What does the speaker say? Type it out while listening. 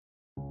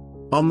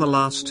On the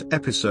last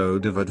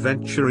episode of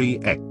Adventure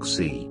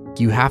EXE,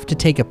 You have to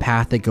take a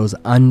path that goes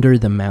under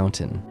the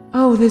mountain.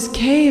 Oh, this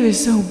cave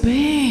is so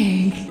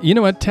big. You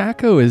know what?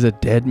 Taco is a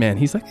dead man.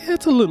 He's like,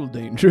 it's a little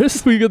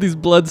dangerous. We got these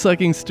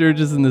blood-sucking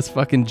sturges and this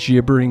fucking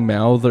gibbering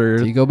mouther.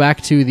 So you go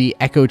back to the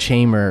echo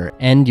chamber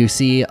and you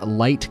see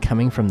light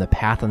coming from the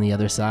path on the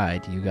other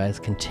side. You guys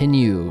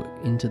continue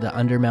into the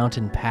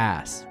Undermountain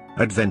Pass.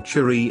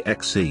 Adventure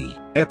EXE,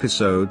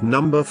 episode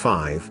number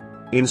 5,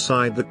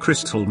 Inside the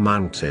Crystal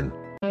Mountain.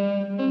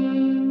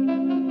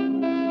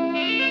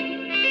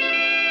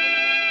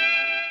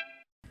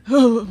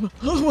 Hello and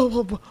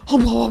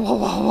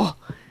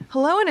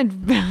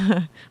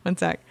one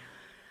sec.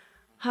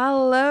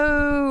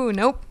 Hello.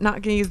 Nope,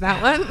 not gonna use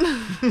that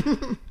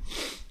one.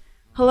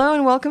 Hello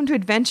and welcome to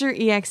Adventure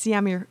EXE.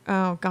 I'm your.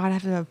 Oh God, I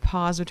have to have a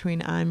pause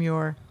between I'm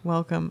your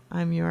welcome.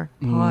 I'm your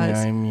pause.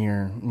 I'm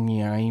here.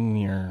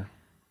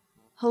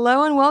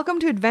 Hello and welcome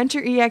to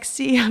Adventure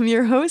EXE. I'm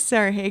your host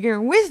Sarah Hager.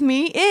 With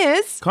me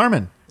is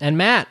Carmen. And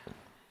Matt.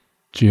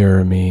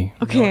 Jeremy.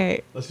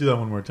 okay. Let's do that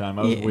one more time.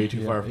 I was way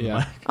too far from the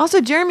mic.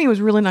 Also, Jeremy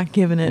was really not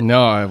giving it.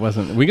 No, I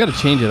wasn't. We got to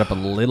change it up a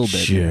little bit.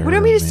 What do you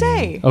want me to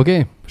say?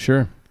 Okay,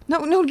 sure.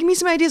 No, give me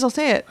some ideas. I'll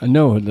say it.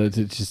 No, it's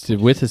just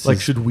with us. Like,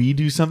 should we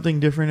do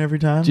something different every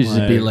time? Just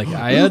be like,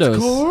 Iodos.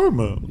 It's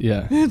Karma.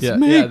 Yeah. It's yeah,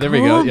 me, yeah, there we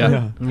go.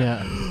 Yeah. Yeah.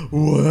 Yeah.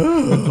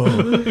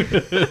 Whoa.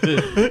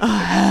 A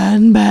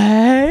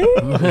handbag.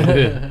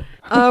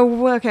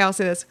 Okay, I'll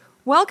say this.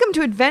 Welcome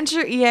to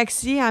Adventure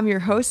EXE. I'm your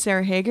host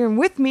Sarah Hager, and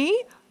with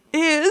me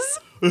is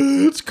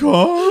It's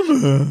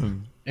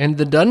Carmen. And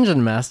the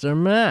Dungeon Master,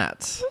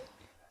 Matt.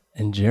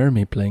 And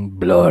Jeremy playing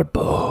Blood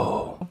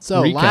Bowl.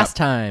 So Recap. last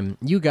time,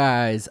 you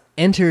guys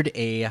entered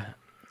a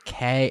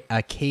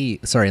cave.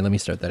 Sorry, let me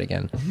start that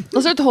again.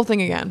 Let's start the whole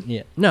thing again.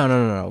 Yeah.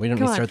 No. We don't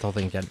need Come to on. start the whole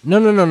thing again. No.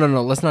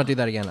 Let's not do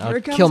that again. Here I'll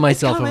it comes. kill It's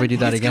myself if we coming. do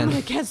that It's again. coming.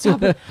 I can't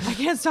stop it. I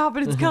can't stop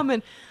it. It's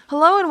coming.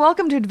 Hello and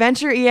welcome to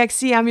Adventure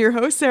EXE. I'm your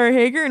host Sarah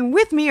Hager, and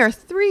with me are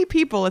 3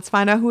 people. Let's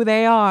find out who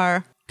they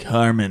are.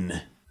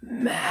 Carmen.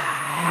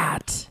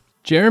 Matt.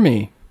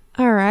 Jeremy.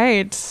 All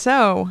right,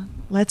 so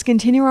let's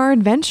continue our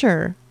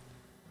adventure.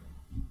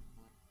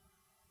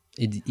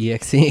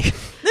 EXE.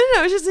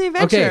 No, it's just the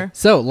adventure. Okay,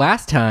 so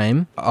last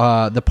time,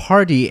 the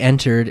party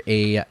entered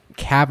a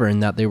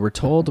cavern that they were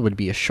told would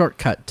be a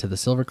shortcut to the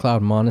Silver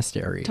Cloud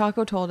Monastery.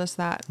 Taco told us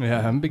that.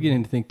 Yeah, I'm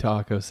beginning to think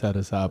Taco set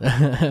us up.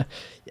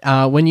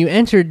 When you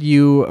entered,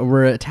 you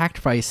were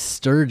attacked by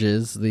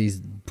sturges,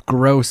 these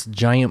gross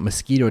giant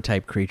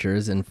mosquito-type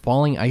creatures, and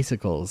falling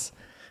icicles.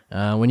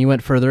 When you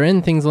went further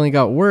in, things only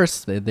got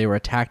worse. They were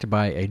attacked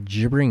by a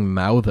gibbering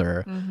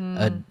mouther,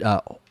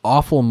 a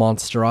awful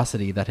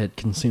monstrosity that had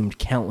consumed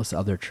countless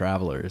other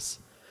travelers.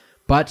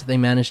 But they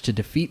managed to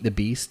defeat the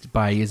beast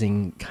by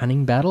using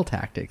cunning battle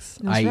tactics,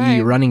 i.e.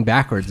 right. running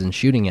backwards and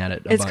shooting at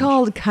it. It's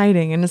called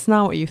kiting, and it's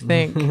not what you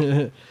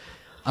think.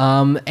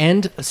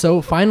 And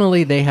so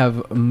finally they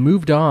have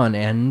moved on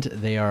and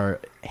they are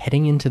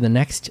heading into the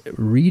next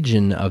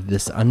region of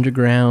this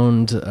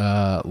underground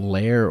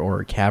lair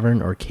or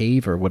cavern or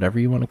cave or whatever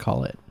you want to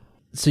call it.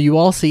 So you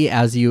all see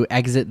as you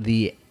exit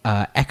the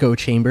echo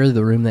chamber,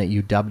 the room that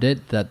you dubbed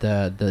it, that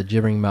the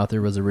gibbering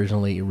mouther was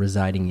originally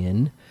residing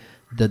in,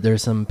 that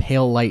there's some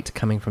pale light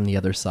coming from the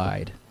other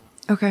side.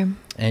 Okay.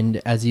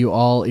 And as you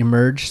all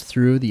emerge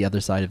through the other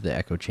side of the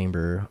echo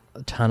chamber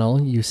tunnel,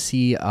 you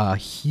see a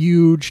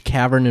huge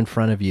cavern in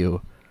front of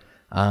you.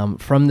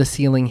 From the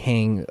ceiling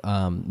hang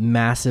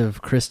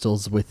massive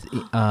crystals with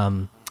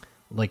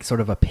like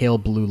sort of a pale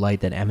blue light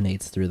that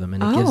emanates through them.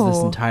 And it gives this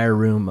entire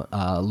room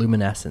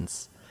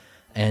luminescence.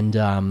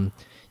 And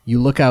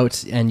you look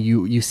out and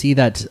you see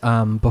that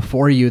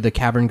before you, the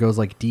cavern goes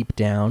like deep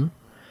down.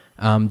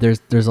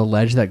 There's a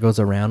ledge that goes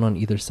around on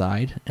either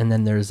side, and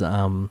then there's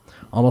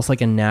almost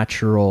like a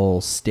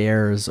natural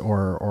stairs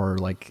or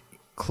like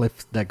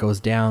cliff that goes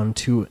down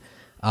to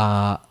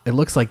it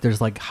looks like there's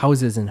like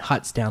houses and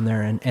huts down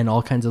there and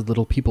all kinds of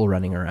little people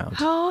running around.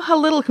 How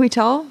little can we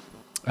tell?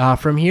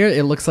 From here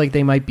it looks like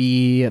they might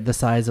be the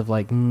size of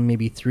like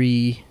maybe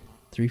 3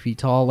 feet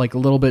tall, like a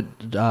little bit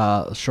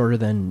shorter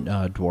than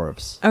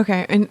dwarves.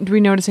 Okay, and do we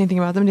notice anything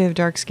about them? Do they have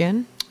dark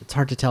skin? It's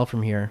hard to tell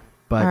from here.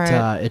 But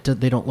Alright.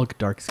 they don't look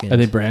dark-skinned. Are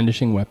they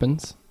brandishing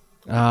weapons?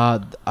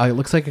 It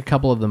looks like a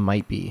couple of them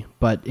might be.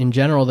 But in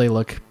general, they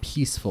look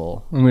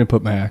peaceful. I'm going to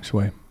put my axe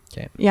away.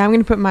 Okay. Yeah, I'm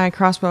going to put my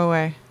crossbow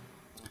away.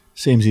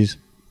 Samesies.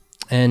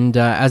 And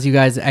as you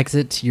guys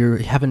exit, you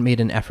haven't made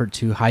an effort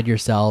to hide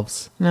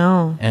yourselves.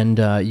 No. And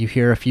you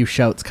hear a few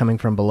shouts coming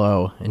from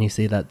below. And you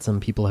see that some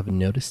people have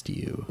noticed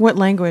you. What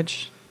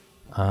language?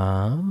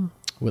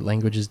 What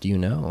languages do you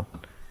know?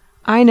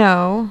 I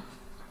know.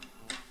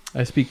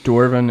 I speak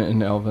Dwarven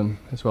and Elven,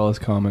 as well as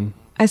Common.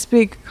 I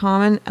speak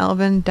Common,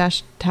 Elven,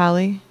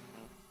 Tally.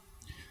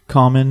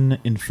 Common,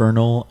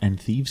 Infernal, and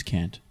Thieves'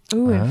 Cant.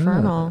 Ooh,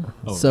 Infernal.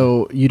 Oh.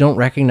 So you don't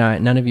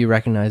recognize, none of you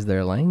recognize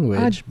their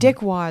language.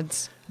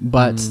 Dickwads.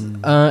 But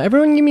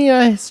everyone give me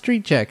a history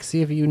check.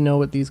 See if you know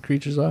what these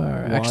creatures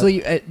are. What?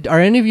 Actually, are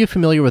any of you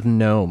familiar with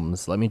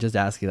gnomes? Let me just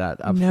ask you that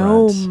up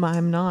No, front.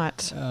 I'm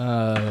not.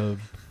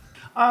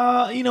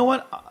 You know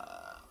what?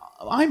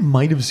 I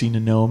might have seen a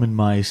gnome in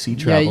my sea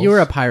travels. Yeah, you were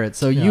a pirate,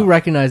 so you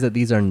recognize that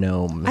these are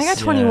gnomes. I got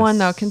 21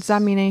 though. Yes. Can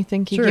that mean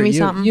anything? Can you Sure, give me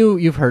something?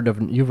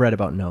 You've read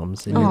about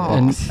gnomes. In your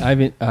Oh. books.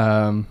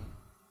 And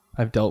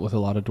I've dealt with a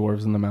lot of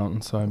dwarves in the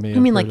mountains, so I may.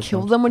 You mean like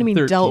killed them? What do you mean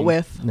 13. dealt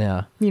with?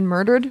 Yeah. You mean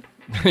murdered?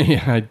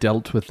 Yeah, I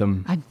dealt with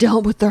them. I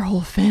dealt with their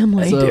whole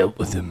family. So- dealt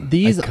with them.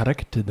 these- I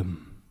corrected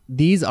them.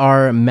 These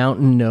are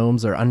mountain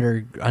gnomes or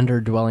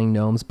underdwelling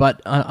gnomes,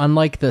 but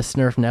unlike the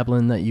Snurf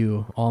Neblin that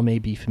you all may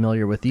be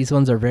familiar with, these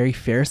ones are very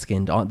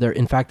fair-skinned.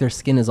 In fact, their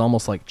skin is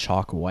almost like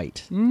chalk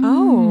white.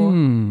 Oh.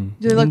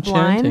 Do they look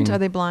blind? Enchanting. Are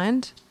they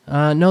blind?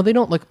 No, they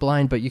don't look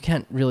blind, but you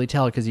can't really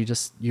tell because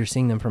you're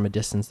seeing them from a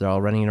distance. They're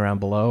all running around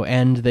below,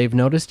 and they've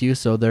noticed you,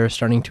 so they're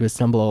starting to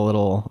assemble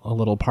a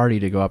little party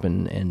to go up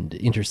and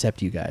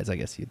intercept you guys. I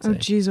guess you'd say. Oh,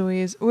 jeez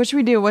Louise. What should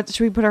we do? What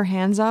should we put our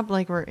hands up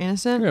like we're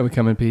innocent? Yeah, we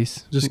come in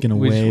peace. Just gonna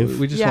we wave.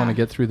 We just Yeah. want to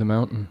get through the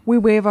mountain. We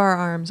wave our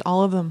arms,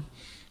 all of them.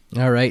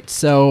 All right,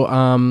 so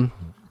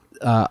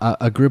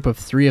a group of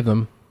 3 of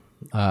them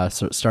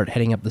start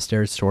heading up the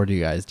stairs toward you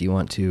guys. Do you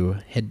want to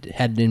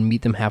head and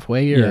meet them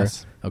halfway? Or?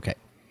 Yes. Okay.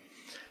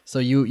 So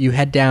you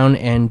head down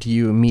and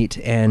you meet,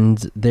 and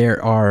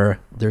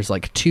there's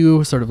like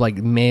 2 sort of like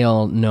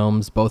male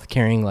gnomes, both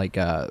carrying like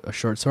a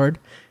short sword,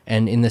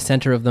 and in the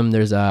center of them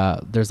there's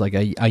like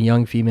a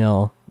young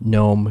female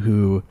gnome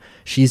who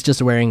she's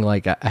just wearing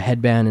like a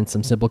headband and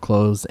some simple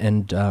clothes,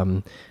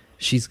 and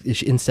she,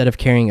 instead of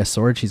carrying a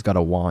sword, she's got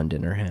a wand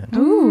in her hand.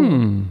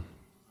 Ooh.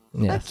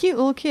 Yes. That cute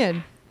little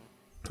kid.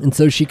 And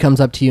so she comes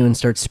up to you and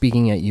starts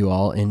speaking at you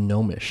all in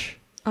Gnomish.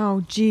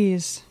 Oh,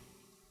 jeez.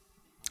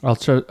 I'll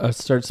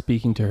start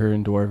speaking to her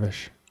in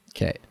Dwarvish.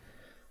 Okay.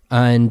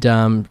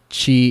 And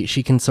she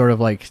can sort of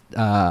like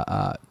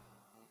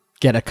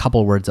get a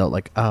couple words out,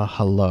 like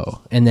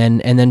hello, and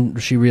then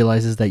she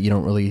realizes that you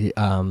don't really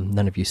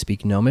none of you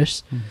speak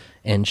Gnomish,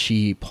 and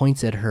she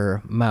points at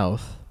her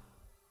mouth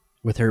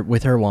with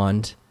her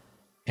wand,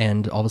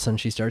 and all of a sudden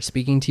she starts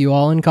speaking to you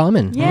all in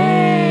common.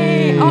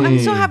 Yay! Oh, I'm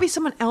so happy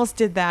someone else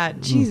did that.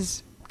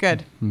 Jeez.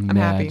 Good. I'm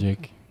happy.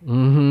 Magic.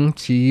 Mm-hmm.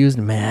 She used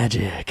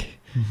magic.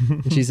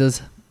 And she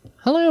says,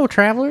 "Hello,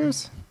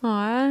 travelers."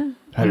 Aw.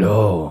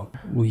 Hello,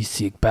 we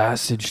seek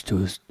passage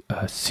to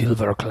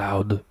Silver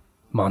Cloud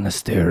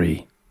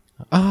Monastery.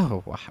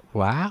 Oh,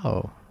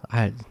 wow!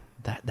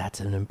 That's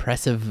an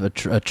impressive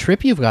a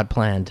trip you've got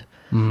planned.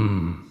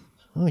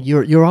 Oh,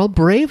 you're all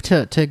brave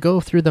to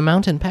go through the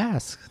mountain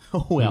pass.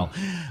 Oh, well,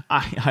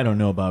 I don't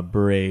know about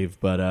brave,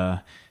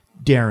 but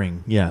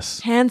daring,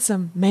 yes.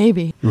 Handsome,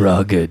 maybe.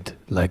 Rugged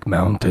like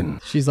mountain.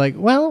 She's like,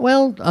 well,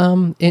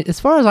 as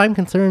far as I'm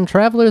concerned,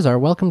 travelers are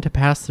welcome to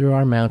pass through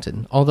our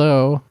mountain.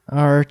 Although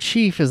our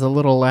chief is a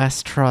little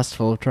less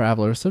trustful of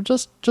travelers, so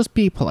just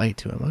be polite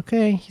to him,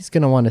 okay? He's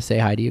gonna want to say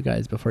hi to you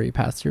guys before you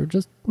pass through.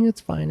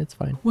 It's fine.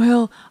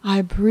 Well, I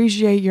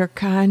appreciate your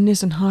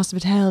kindness and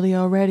hospitality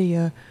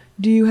already.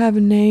 Do you have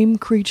a name,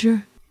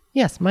 creature?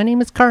 Yes, my name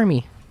is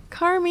Carmi.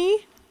 Carmi?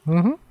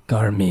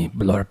 Garmy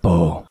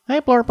Blorpo. Hi,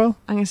 Blorpo.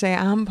 I'm going to say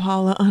I'm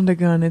Paula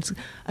Undergun. It's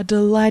a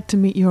delight to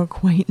meet your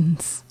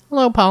acquaintance.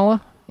 Hello,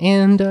 Paula.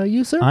 And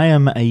you, sir? I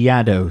am a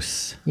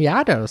Yados.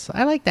 Yados.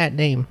 I like that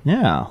name.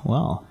 Yeah,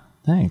 well,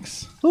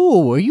 thanks.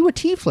 Ooh, are you a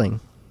tiefling?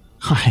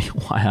 Why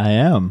I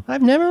am.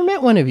 I've never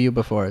met one of you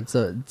before. It's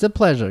a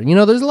pleasure. You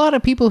know, there's a lot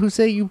of people who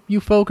say you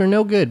folk are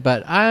no good,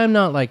 but I'm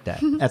not like that.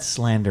 That's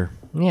slander.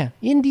 Yeah,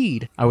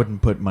 indeed. I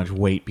wouldn't put much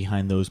weight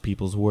behind those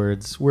people's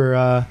words.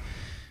 We're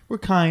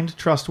kind,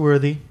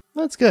 trustworthy.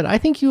 That's good. I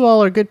think you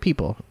all are good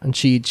people. And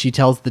she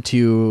tells the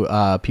 2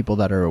 people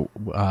that are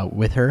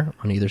with her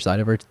on either side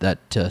of her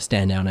that to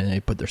stand down, and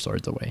they put their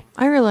swords away.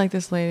 I really like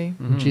this lady.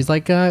 She's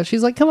like,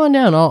 come on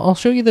down. I'll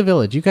show you the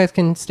village. You guys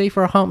can stay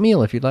for a hot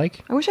meal if you'd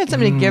like. I wish I had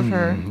something to give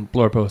her.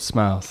 Blorpo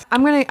smiles.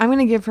 I'm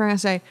gonna give her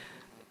and say,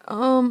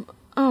 I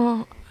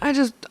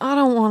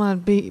don't want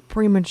to be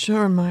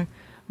premature in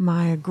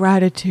my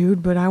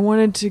gratitude, but I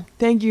wanted to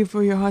thank you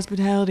for your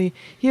hospitality.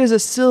 Here's a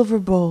silver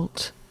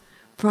bolt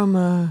from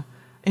a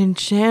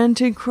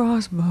enchanted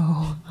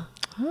crossbow.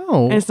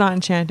 Oh, And it's not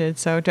enchanted,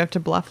 so do I have to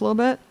bluff a little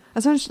bit? I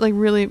was trying to like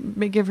really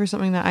give her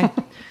something that I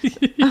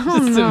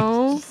don't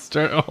know.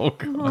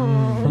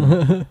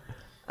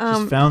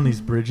 Just found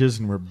these bridges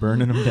and we're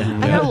burning them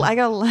down. I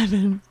got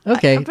 11.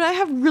 Okay. But I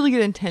have really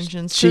good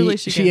intentions. Clearly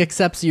she can.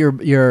 accepts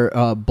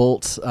your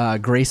bolt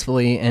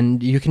gracefully,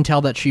 and you can tell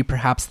that she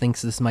perhaps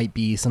thinks this might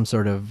be some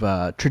sort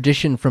of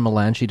tradition from a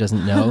land she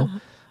doesn't know.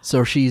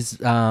 So she's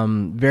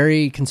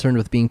very concerned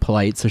with being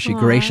polite, so she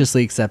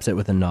graciously accepts it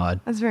with a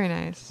nod That's very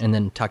nice. and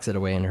then tucks it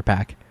away in her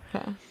pack.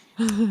 Okay.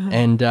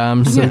 And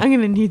I'm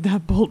gonna need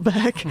that bolt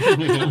back.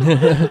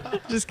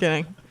 Just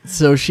kidding.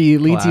 so she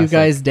leads you Classic.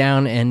 guys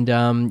down,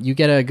 and you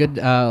get a good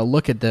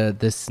look at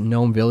this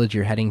gnome village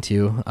you're heading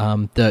to.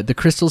 The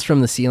crystals from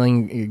the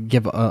ceiling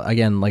give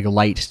again like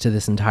light to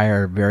this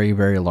entire very,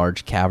 very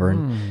large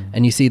cavern,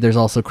 and you see there's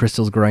also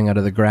crystals growing out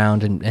of the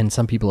ground, and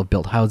some people have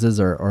built houses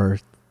or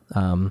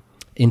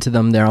into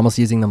them. They're almost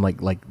using them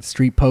like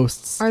street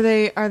posts. Are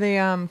they?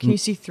 Can you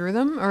see through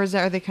them, or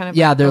are they kind of?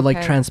 Yeah, they're like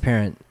okay.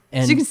 transparent.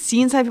 And So you can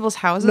see inside people's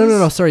houses?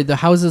 no. Sorry, the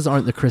houses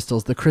aren't the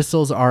crystals. The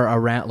crystals are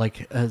around,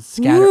 like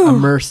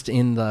immersed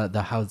in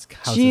the houses.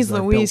 Jeez that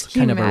are Louise, built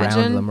can you kind of around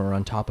imagine? them or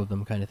on top of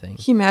them, kind of thing.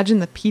 Can you imagine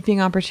the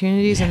peeping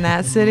opportunities in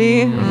that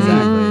city?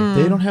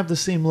 Exactly. They don't have the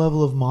same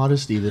level of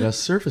modesty that us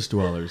surface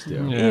dwellers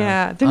do.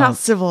 Yeah, they're not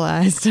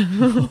civilized.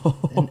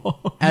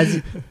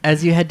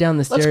 As you head down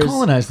the Let's stairs,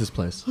 colonize this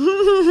place.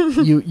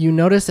 you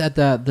notice at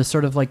the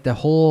sort of like the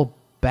whole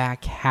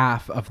back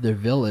half of their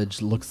village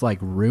looks like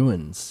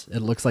ruins.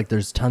 It looks like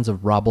there's tons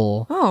of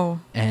rubble. Oh.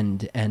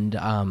 and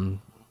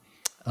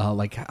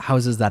like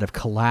houses that have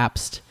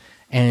collapsed,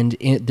 and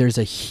there's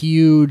a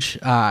huge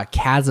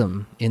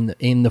chasm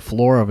in the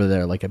floor over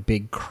there, like a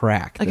big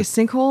crack, Like a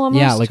sinkhole almost?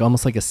 yeah, like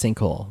almost like a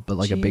sinkhole, but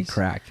like a big Jeez.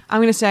 crack. I'm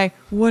going to say,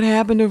 what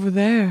happened over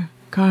there,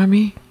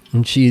 Carmi?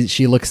 And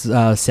she looks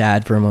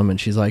sad for a moment.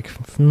 She's like,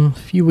 a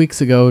few weeks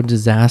ago,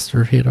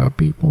 disaster hit our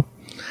people.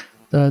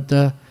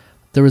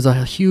 There was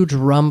a huge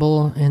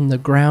rumble, and the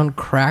ground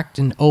cracked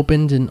and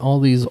opened, and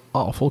all these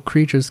awful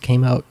creatures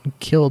came out and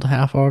killed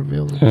half our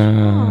village.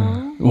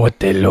 What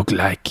they look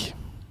like?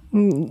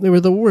 They were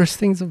the worst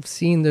things I've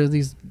seen. There's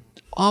these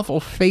awful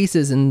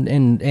faces and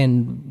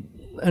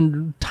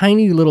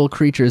tiny little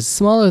creatures,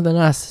 smaller than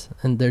us,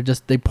 and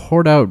they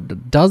poured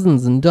out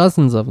dozens and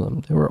dozens of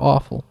them. They were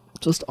awful,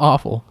 just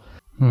awful.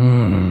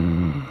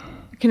 Can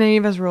any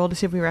of us roll to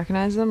see if we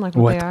recognize them? Like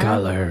what they What are?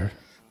 color?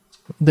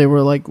 They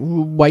were like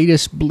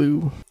whitish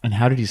blue. And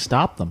how did he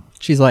stop them?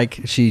 She's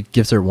like, she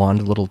gives her wand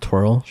a little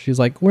twirl. She's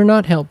like, we're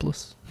not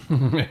helpless.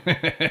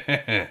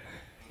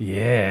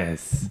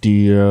 Yes.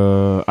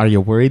 Are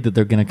you worried that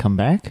they're going to come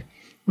back?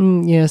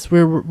 Yes,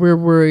 we're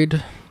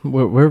worried.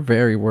 We're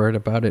very worried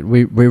about it.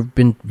 We've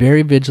been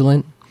very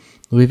vigilant.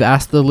 We've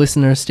asked the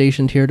listeners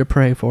stationed here to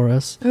pray for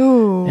us,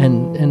 Ooh.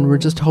 and we're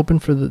just hoping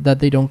for that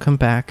they don't come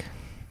back.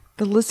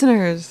 The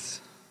listeners.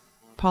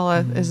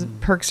 Paula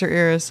perks her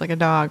ears like a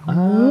dog.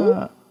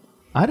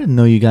 I didn't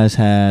know you guys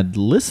had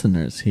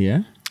listeners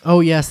here. Oh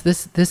yes,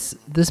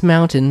 this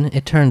mountain,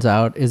 it turns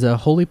out, is a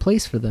holy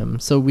place for them.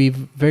 So we've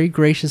very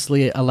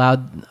graciously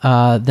allowed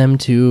them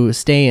to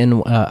stay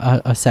in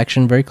a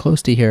section very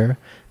close to here.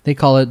 They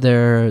call it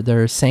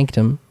their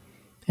sanctum,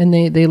 and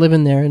they live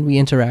in there, and we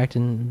interact,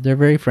 and they're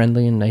very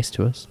friendly and nice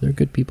to us. They're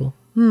good people.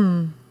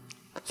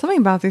 Something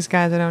about these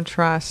guys I don't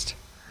trust.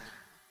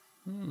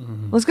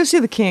 Let's go see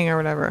the king or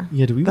whatever.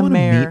 Yeah, do we The want to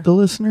mayor. meet the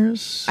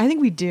listeners? I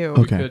think we do.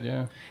 Okay. Good,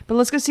 yeah. But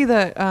let's go see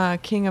the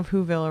king of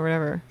Whoville or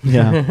whatever.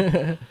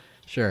 Yeah.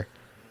 Sure.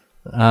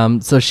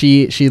 So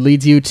she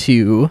leads you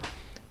to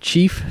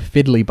Chief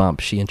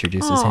Fiddlybump. She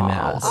introduces him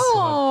as.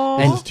 Oh.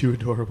 And It's too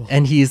adorable.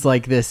 And he's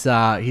like this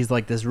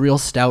real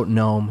stout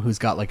gnome who's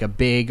got like a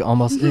big,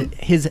 almost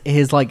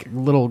his like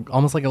little,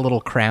 almost like a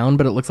little crown,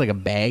 but it looks like a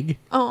bag.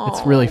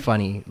 It's really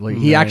funny. Like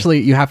he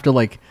actually, you have to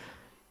like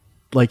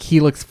he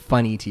looks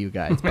funny to you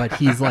guys, but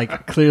he's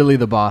like clearly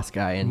the boss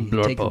guy, and he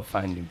takes, Blurpo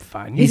find him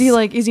funny. Is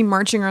he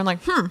marching around like,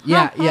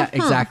 yeah,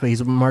 exactly.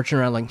 He's marching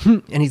around like,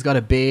 and he's got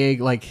a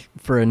big, like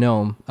for a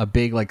gnome, a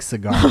big like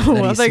cigar. that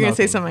well, I he's thought you were going to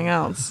say smoking. something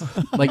else.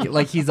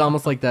 like he's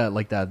almost like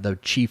the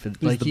chief.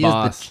 Like the he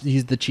boss.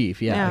 he's the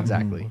chief. Yeah, Yeah.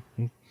 exactly.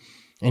 And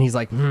he's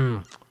like,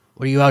 what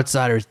are you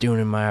outsiders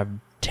doing in my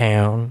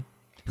town?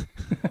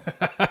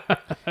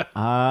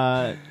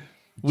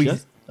 We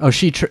Oh,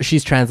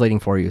 she's translating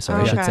for you.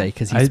 Sorry, I should Okay. say,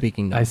 because he's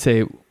speaking. I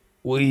say,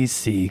 we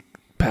seek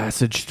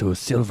passage to a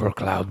Silver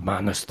Cloud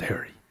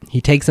Monastery. He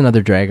takes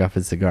another drag off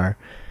his cigar,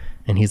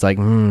 and he's like,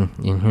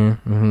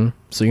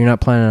 So you're not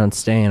planning on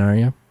staying, are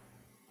you?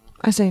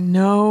 I say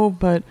no,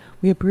 but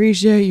we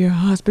appreciate your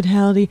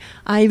hospitality.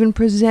 I even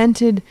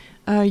presented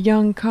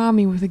young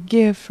Kami with a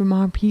gift from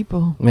our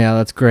people. Yeah,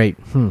 that's great.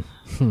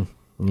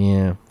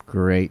 Yeah,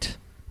 great.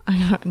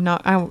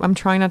 I'm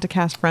trying not to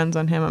cast friends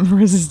on him. I'm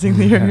resisting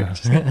the urge.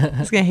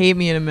 He's gonna hate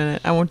me in a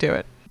minute. I won't do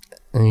it.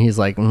 And he's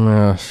like,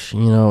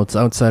 it's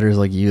outsiders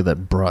like you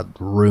that brought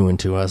ruin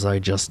to us. I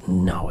just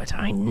know it.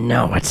 I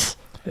know it.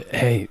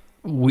 Hey,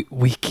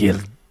 we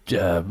killed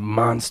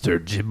monster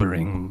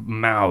gibbering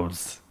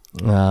mouths.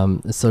 So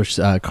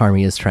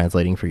Carmi is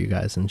translating for you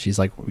guys, and she's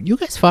like, you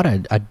guys fought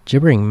a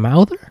gibbering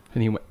mouther?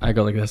 And I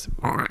go like this,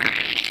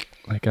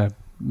 like I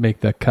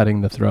make the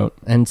cutting the throat.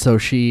 And so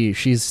she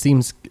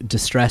seems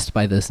distressed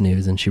by this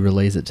news, and she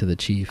relays it to the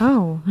chief.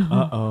 Oh,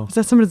 Uh-oh. is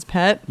that someone's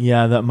pet?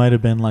 Yeah, that might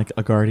have been like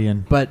a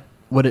guardian. But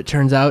what it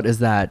turns out is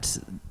that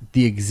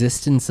the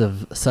existence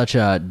of such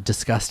a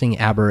disgusting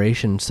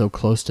aberration so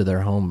close to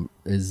their home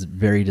is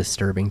very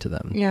disturbing to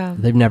them. Yeah.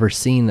 They've never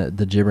seen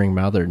the gibbering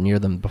mouther near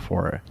them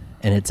before,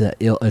 and it's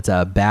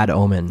a bad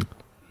omen.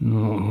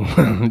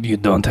 You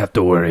don't have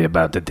to worry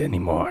about it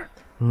anymore.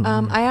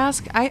 I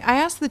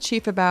asked the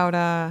chief about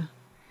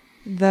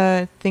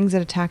the things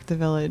that attacked the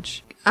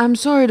village. I'm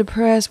sorry to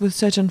press with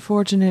such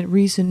unfortunate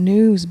recent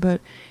news,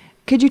 but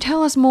could you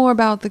tell us more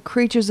about the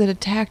creatures that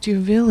attacked your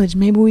village?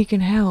 Maybe we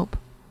can help.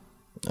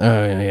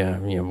 Yeah.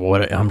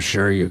 What? I'm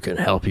sure you can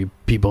help. You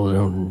people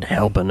don't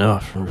help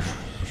enough.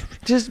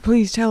 Just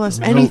please tell us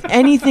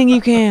anything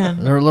you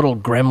can. They're little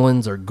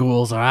gremlins or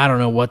ghouls, or I don't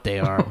know what they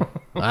are.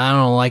 I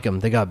don't like them.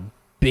 They got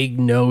big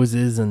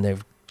noses, and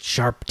they've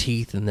sharp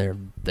teeth, and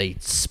they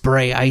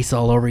spray ice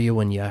all over you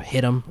when you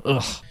hit them.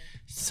 Ugh.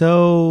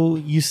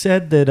 So you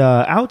said that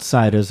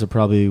outsiders are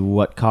probably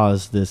what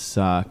caused this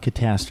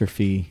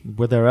catastrophe.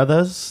 Were there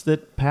others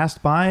that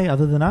passed by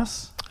other than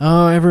us?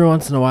 Oh, every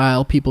once in a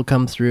while, people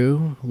come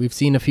through. We've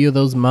seen a few of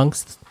those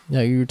monks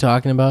that you were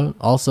talking about.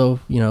 Also,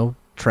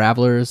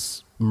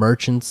 travelers,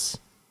 merchants,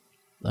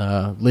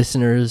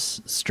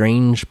 listeners,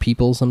 strange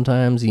people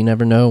sometimes. You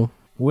never know.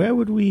 Where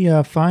would we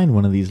find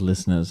one of these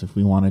listeners if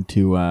we wanted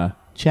to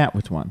chat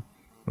with one?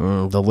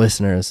 The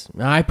listeners.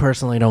 I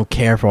personally don't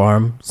care for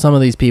them. Some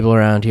of these people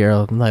around here,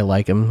 I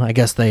like them. I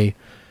guess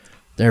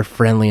they're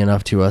friendly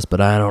enough to us,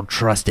 but I don't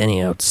trust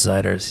any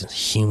outsiders,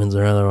 humans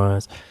or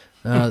otherwise.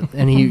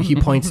 And he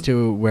points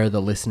to where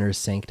the listener's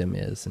sanctum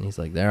is, and he's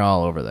like, they're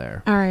all over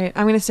there. All right,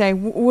 I'm gonna say,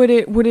 would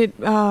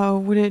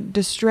it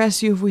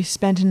distress you if we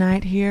spent a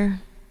night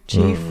here,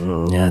 Chief?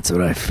 Yeah, that's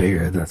what I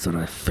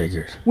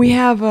figured. We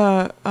have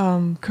a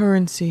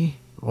currency.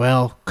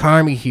 Well,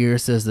 Carmi here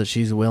says that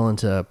she's willing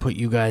to put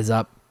you guys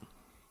up,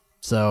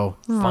 so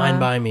fine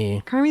by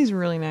me. Carmi's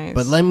really nice.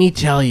 But let me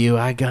tell you,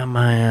 I got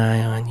my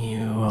eye on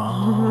you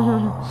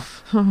all.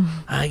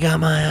 I got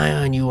my eye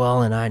on you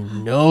all, and I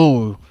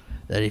know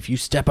that if you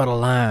step out of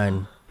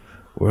line,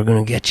 we're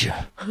going to get you.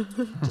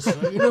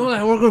 Just so you know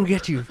that, we're going to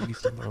get you if you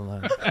step out of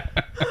line.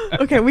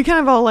 Okay, we kind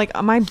of all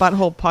my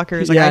butthole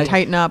puckers. I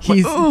tighten up.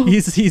 He's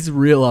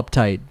real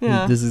uptight.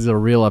 Yeah. This is a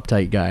real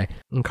uptight guy.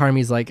 And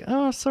Carmi's like,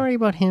 oh, sorry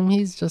about him.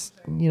 He's just,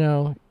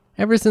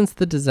 ever since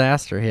the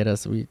disaster hit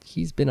us,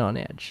 he's been on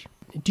edge.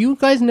 Do you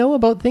guys know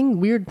about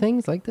weird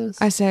things like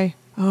this? I say,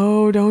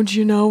 oh, don't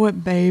you know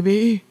it,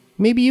 baby?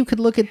 Maybe you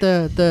could look at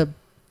the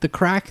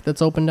crack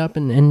that's opened up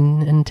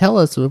and tell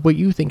us what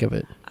you think of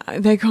it.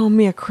 They call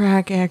me a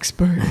crack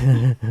expert.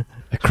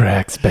 A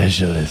crack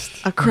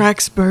specialist. A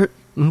crack spurt.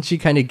 And she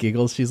kind of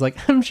giggles. She's like,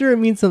 I'm sure it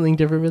means something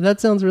different, but that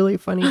sounds really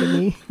funny to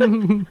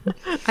me.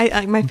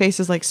 My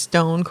face is like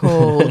stone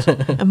cold,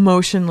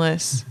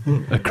 emotionless.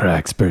 A crack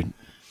expert.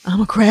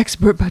 I'm a crack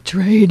spurt by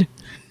trade.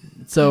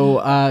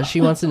 So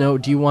she wants to know,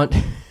 do you want...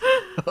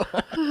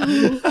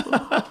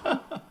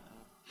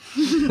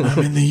 I'm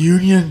in the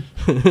union.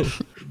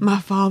 My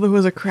father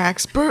was a crack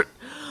spurt.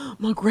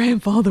 My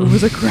grandfather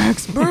was a crack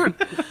spurt.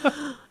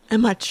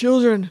 And my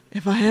children,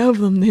 if I have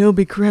them, they'll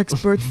be crack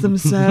spurts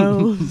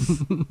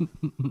themselves.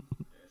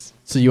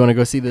 So you want to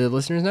go see the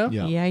listeners now?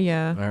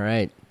 Yeah. All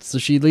right. So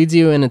she leads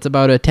you, and it's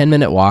about a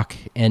 10-minute walk,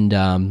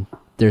 and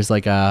there's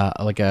like an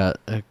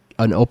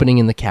opening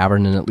in the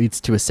cavern, and it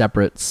leads to a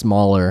separate,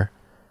 smaller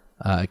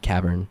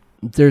cavern.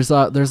 There's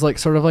like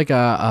sort of like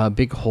a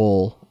big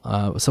hole.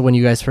 So when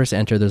you guys first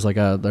enter, there's like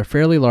a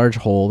fairly large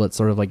hole that's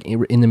sort of like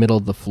in the middle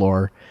of the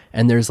floor,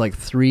 and there's like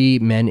 3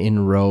 men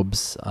in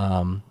robes,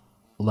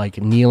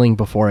 like kneeling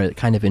before it,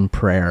 kind of in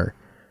prayer,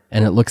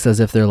 and it looks as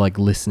if they're like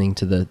listening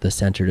to the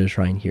center to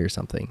try and hear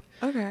something.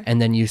 Okay.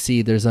 And then you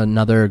see there's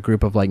another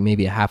group of like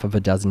maybe a half of a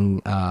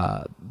dozen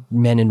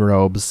men in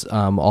robes,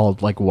 all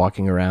like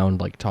walking around,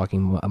 like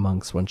talking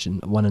amongst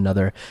one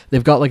another.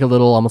 They've got like a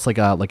little, almost like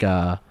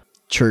a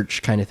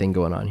church kind of thing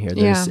going on here.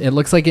 It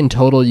looks like in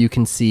total you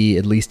can see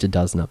at least a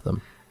dozen of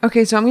them.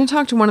 Okay, so I'm going to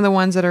talk to one of the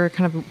ones that are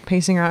kind of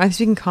pacing around. I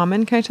speak in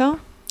common, can I tell?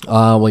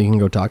 Well, you can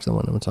go talk to the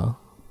one. That's all.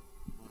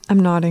 I'm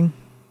nodding.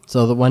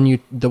 So the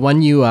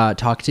one you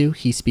talk to,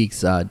 he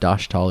speaks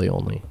Dashtali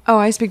only. Oh,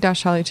 I speak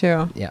Dashtali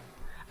too. Yeah.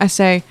 I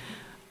say,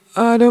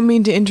 I don't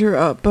mean to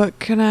interrupt, but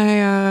can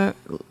I,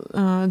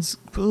 it's a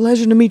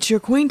pleasure to meet your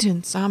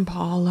acquaintance. I'm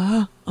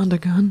Paula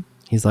Undergun.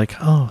 He's like,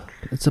 oh,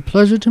 it's a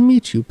pleasure to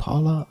meet you,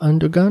 Paula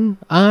Undergun.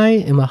 I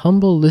am a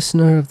humble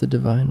listener of the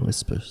Divine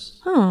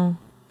Whispers. Oh.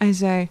 I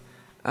say,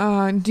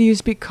 do you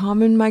speak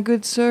common, my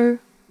good sir?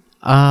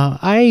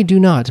 I do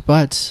not,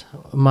 but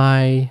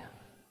my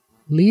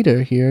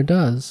leader here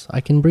does.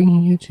 I can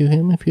bring you to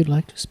him if you'd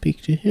like to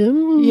speak to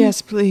him.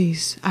 Yes,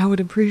 please. I would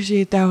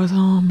appreciate that with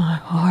all my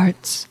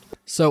heart.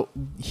 So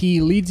he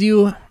leads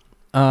you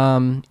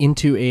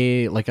into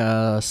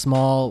a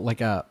small,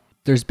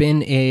 there's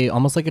been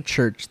almost like a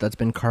church that's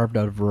been carved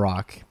out of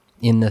rock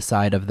in the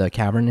side of the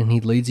cavern, and he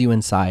leads you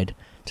inside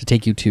to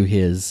take you to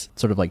his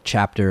sort of like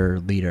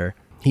chapter leader.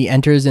 He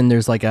enters, and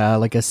there's like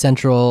a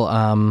central,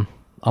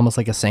 almost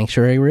like a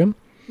sanctuary room.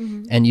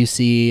 Mm-hmm. And you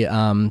see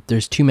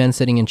there's 2 men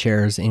sitting in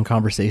chairs in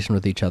conversation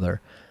with each other.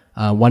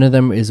 One of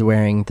them is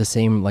wearing the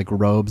same like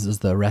robes as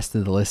the rest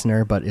of the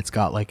listener, but it's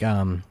got like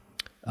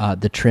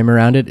the trim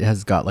around it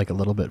has got like a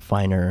little bit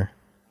finer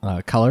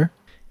color.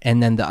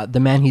 And then the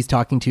man he's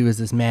talking to is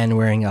this man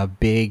wearing a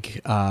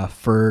big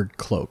furred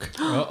cloak.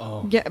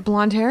 Uh-oh. Yeah,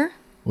 blonde hair?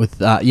 With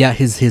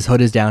his hood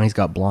is down. He's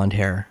got blonde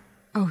hair.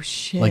 Oh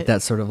shit! Like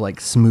that sort of like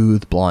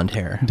smooth blonde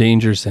hair.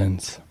 Danger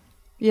sense.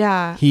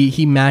 Yeah.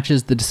 He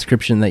matches the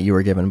description that you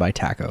were given by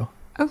Taco.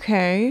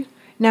 Okay.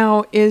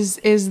 Now is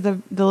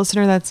the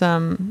listener that's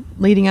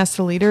leading us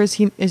to leader,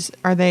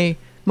 are they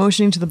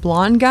motioning to the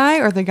blonde guy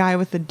or the guy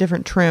with the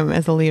different trim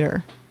as the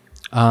leader?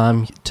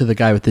 To the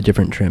guy with the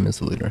different trim as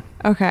the leader.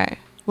 Okay.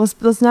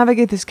 Let's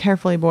navigate this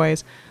carefully,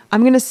 boys.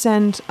 I'm gonna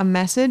send a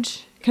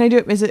message. Can I do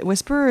it? Is it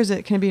whisper or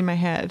can it be in my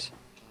head?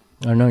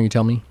 I don't know. You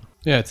tell me.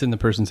 Yeah, it's in the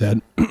person's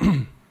head.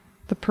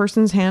 The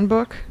person's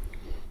handbook.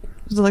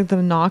 Is it like the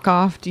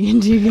knockoff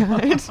D&D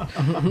guide?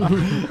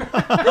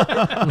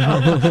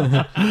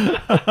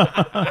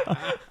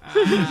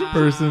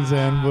 Person's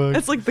handbook.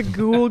 It's like the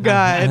ghoul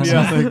guide.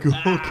 Yeah, the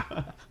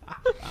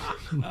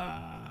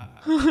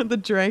Google. The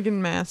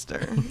Dragon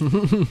Master.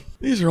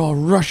 These are all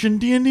Russian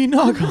D&D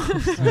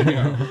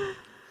knockoffs.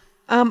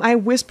 I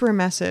whisper a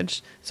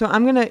message. So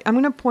I'm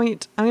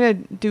gonna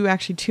do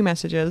actually 2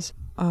 messages.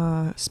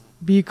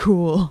 Be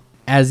cool.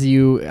 As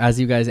you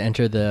guys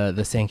enter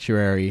the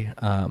sanctuary,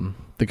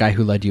 the guy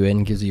who led you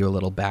in gives you a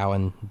little bow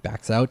and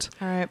backs out.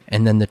 All right.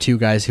 And then the 2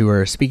 guys who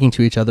are speaking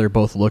to each other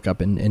both look up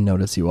and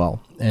notice you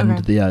all. And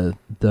Okay.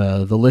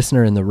 the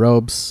listener in the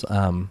robes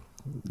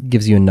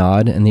gives you a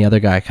nod, and the other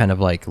guy kind of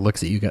like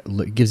looks at you,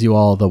 gives you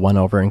all the one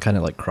over, and kind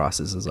of like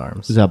crosses his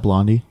arms. Is that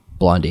Blondie?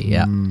 Blondie,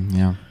 yeah.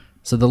 Yeah.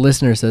 So the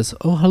listener says,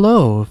 "Oh,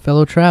 hello,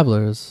 fellow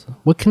travelers.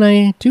 What can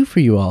I do for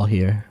you all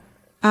here?"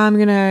 I'm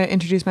gonna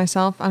introduce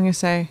myself. I'm gonna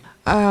say,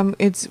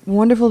 it's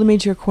wonderful to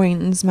meet your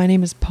acquaintance. My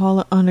name is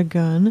Paula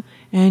Unagun,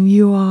 and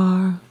you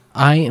are.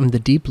 I am the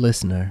Deep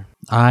Listener.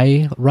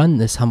 I run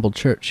this humble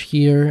church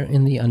here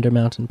in the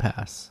Undermountain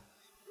Pass.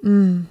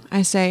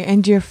 I say,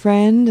 and your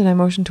friend, and I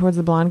motion towards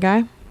the blonde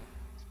guy.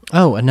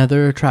 Oh,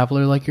 another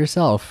traveler like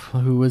yourself,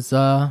 who was,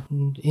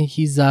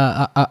 he's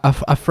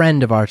a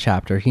friend of our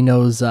chapter. He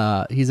knows,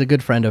 he's a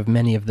good friend of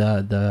many of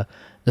the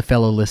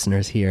fellow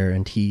listeners here,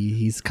 and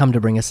he's come to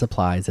bring us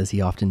supplies, as he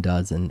often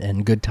does,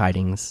 and good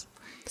tidings.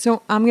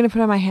 So I'm gonna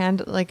put out my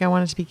hand like I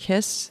want it to be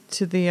kissed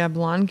to the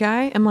blonde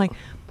guy. I'm like,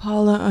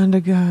 Paula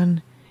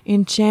Undergun,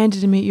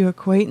 enchanted to meet your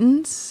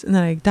acquaintance, and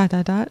then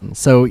I ...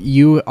 So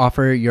you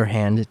offer your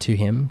hand to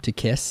him to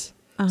kiss.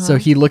 So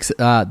he looks,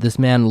 this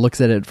man looks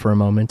at it for a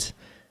moment,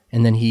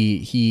 and then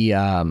he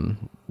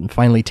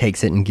finally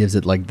takes it and gives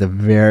it like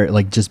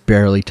just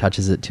barely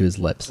touches it to his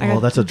lips. I got- Oh,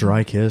 that's a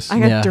dry kiss. I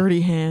got Yeah.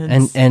 dirty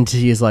hands. And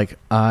he is like,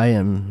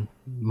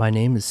 my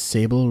name is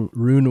Sable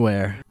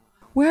Runeware.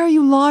 Where are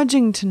you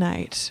lodging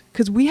tonight?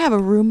 Because we have a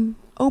room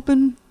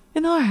open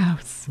in our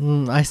house.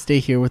 I stay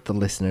here with the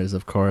listeners,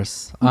 of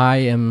course. I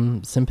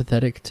am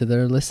sympathetic to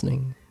their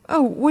listening.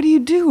 Oh, what do you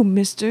do,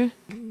 mister?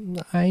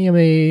 I am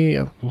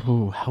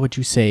how would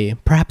you say?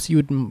 Perhaps you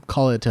would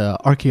call it an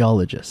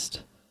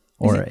archaeologist,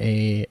 or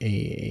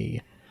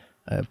a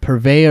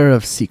purveyor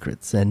of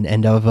secrets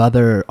and of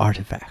other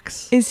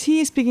artifacts. Is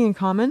he speaking in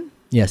common?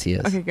 Yes, he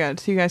is. Okay, good.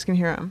 So you guys can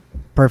hear him.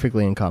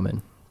 Perfectly in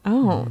common.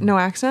 Oh, no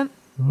accent?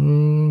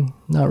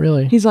 Not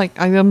really. He's like,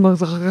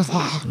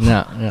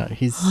 No,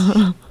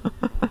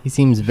 he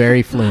seems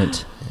very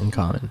fluent in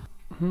common.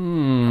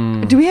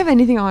 Do we have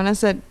anything on us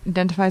that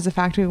identifies the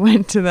fact we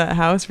went to the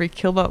house where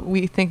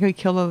we think we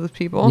killed all those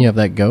people? You have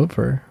that goat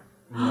for,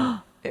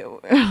 Yeah,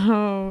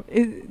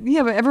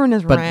 but everyone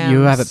has but rams. you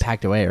have it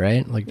packed away,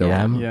 right? Like the Yeah.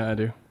 ram. Yeah, I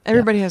do.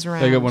 Everybody has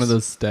rams. I got one of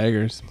those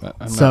daggers. But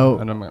I'm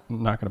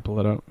not going to pull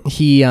it out.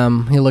 He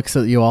looks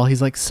at you all.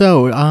 He's like,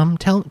 "So,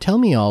 tell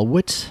me all.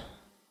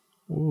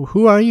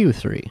 Who are you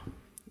 3?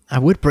 I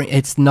would bring.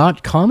 It's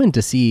not common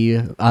to see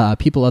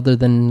people other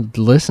than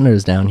the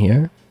listeners down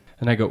here."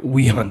 And I go,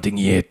 we hunting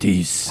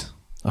yetis.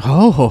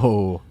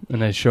 Oh,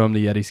 And I show him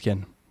the Yeti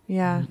skin.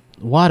 Yeah.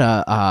 what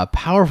a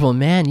powerful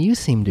man you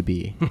seem to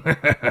be.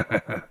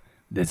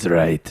 That's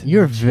right.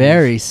 You're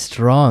very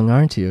strong,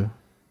 aren't you?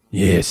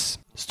 Yes,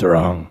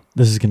 strong.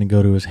 This is gonna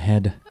go to his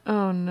head.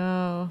 Oh,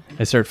 no.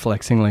 I start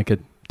flexing like a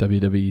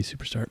WWE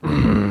superstar.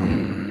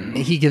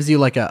 He gives you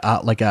like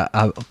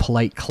a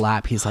polite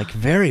clap. He's like,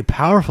 "Very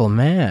powerful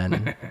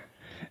man."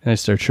 And I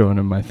start showing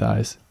him my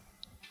thighs.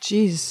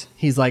 Jeez.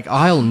 He's like,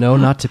 "I'll know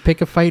not to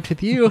pick a fight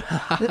with you."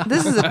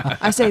 This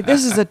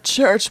is a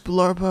church,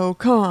 Blurbo.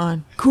 Come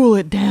on. Cool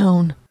it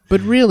down.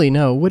 But really,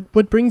 no.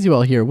 What brings you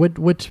all here?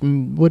 What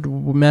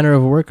manner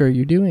of work are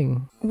you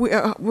doing?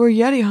 We're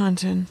Yeti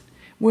hunting.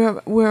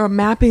 We're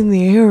mapping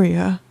the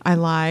area. I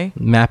lie.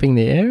 Mapping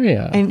the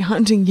area. And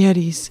hunting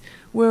Yetis.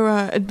 We're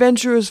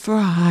adventurers for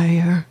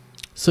hire.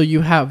 So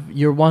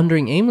you're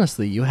wandering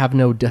aimlessly. You have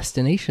no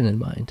destination in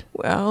mind.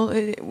 Well,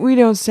 we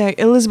don't say.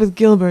 Elizabeth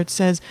Gilbert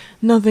says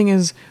nothing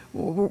is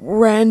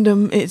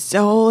random. It's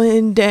all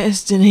in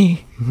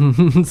destiny.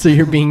 So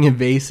you're being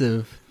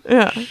evasive.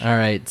 Yeah. All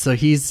right. So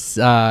he's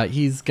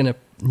gonna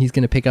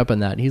pick up on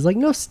that. He's like,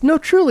 no,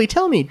 truly,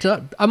 tell me,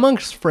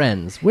 amongst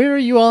friends, where are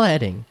you all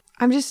heading?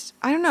 I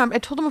don't know. I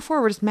told him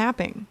before, we're just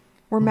mapping.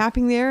 We're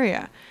mapping the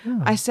area.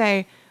 Oh. I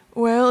say,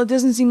 well, it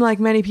doesn't seem like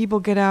many people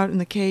get out in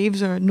the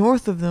caves or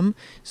north of them,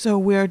 so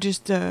we're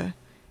just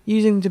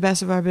using the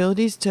best of our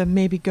abilities to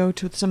maybe go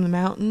to some of the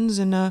mountains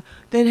and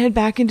then head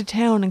back into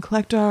town and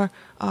collect our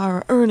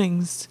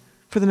earnings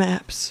for the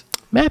maps.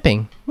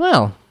 Mapping.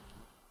 Well,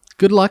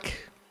 good luck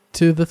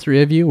to the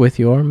 3 of you with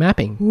your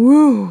mapping.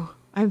 Woo!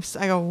 I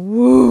go,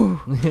 woo!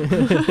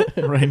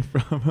 Right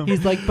from him.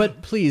 He's like,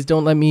 but please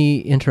don't let me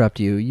interrupt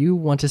you. You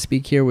want to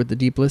speak here with the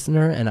deep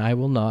listener, and I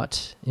will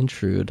not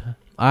intrude.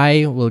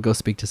 I will go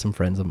speak to some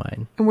friends of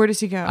mine. And where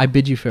does he go? I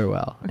bid you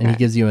farewell. And he Okay.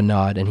 gives you a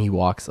nod, and he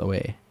walks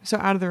away. So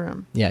out of the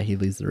room. Yeah, he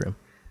leaves the room.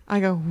 I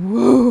go,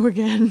 woo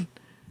again.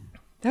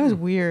 That was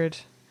weird.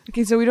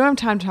 Okay, so we don't have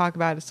time to talk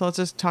about it, so let's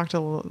just talk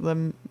to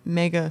the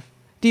mega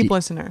deep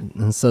listener.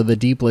 And so the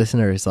deep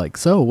listener is like,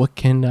 so what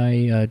can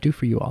I do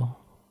for you all?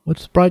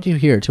 What's brought you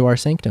here to our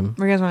sanctum? What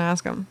do you guys want to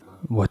ask him?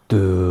 What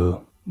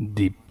do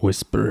deep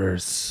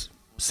whisperers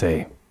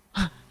say?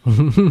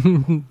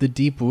 The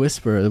deep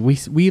whisperer.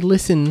 We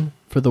listen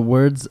for the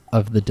words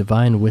of the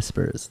divine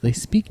whispers. They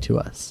speak to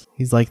us.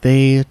 He's like,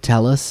 they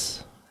tell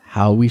us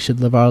how we should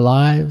live our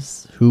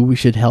lives, who we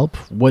should help,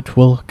 what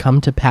will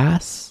come to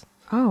pass.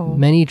 Oh.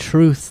 Many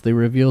truths they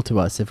reveal to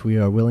us if we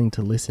are willing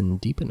to listen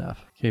deep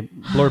enough. Okay,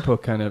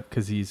 Blorpo kind of,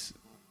 because he's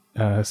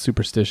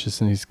superstitious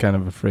and he's kind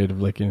of afraid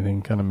of like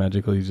anything kind of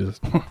magical, he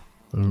just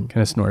kind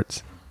of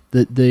snorts.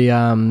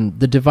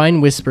 The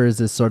divine whispers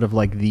is sort of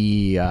like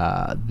the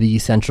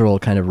central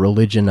kind of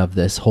religion of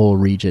this whole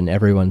region.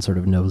 Everyone sort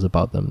of knows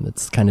about them.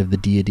 It's kind of the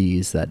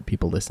deities that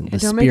people listen to.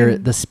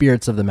 The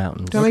spirits of the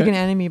mountains. Don't make an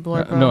enemy,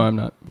 Blorpo. No, I'm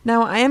not.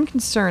 Now, I am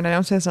concerned. I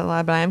don't say this out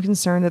loud, but I am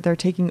concerned that they're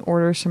taking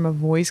orders from a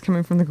voice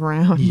coming from the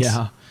ground.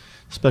 Yeah.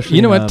 Especially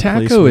You know in what? a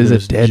place Taco where is a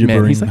there's dead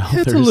man. He's gibbering like,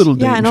 it's a mouthers. little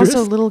Yeah, and dangerous.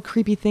 also little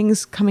creepy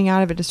things coming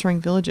out of it,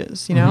 destroying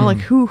villages. You know, like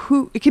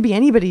who? It could be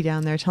anybody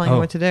down there telling you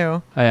what to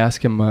do. I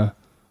ask him,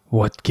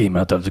 What came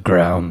out of the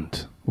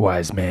ground,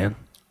 wise man?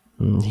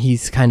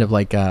 He's kind of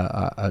like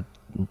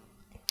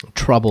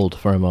troubled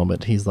for a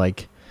moment. He's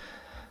like,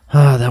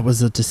 that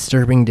was a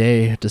disturbing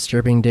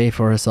day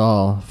for us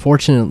all.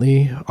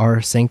 Fortunately,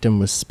 our sanctum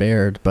was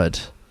spared,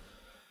 but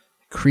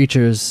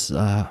creatures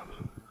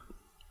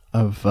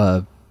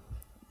of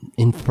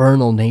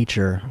infernal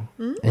nature,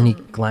 and he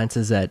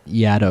glances at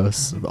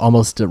Yados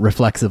almost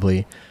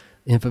reflexively,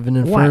 if of an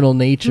infernal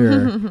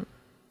nature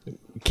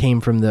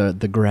came from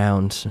the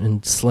ground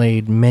and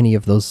slayed many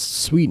of those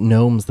sweet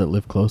gnomes that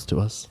live close to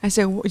us. I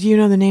say, do you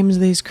know the names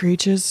of these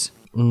creatures?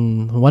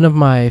 One of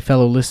my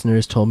fellow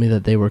listeners told me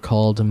that they were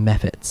called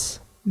mephits.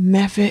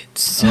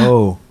 Mephits.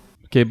 Oh.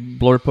 okay,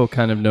 Blorpo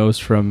kind of knows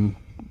from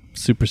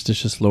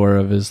superstitious lore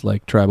of his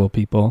like tribal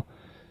people.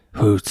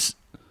 Who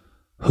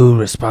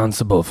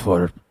responsible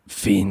for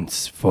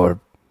fiends, for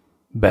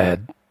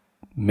bad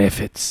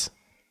mephits?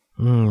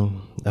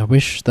 I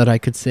wish that I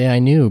could say I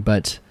knew,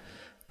 but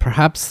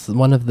perhaps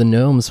one of the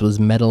gnomes was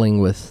meddling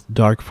with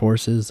dark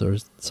forces or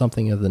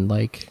something of the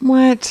like.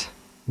 What?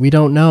 We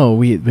don't know.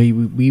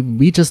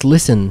 We just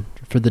listen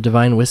for the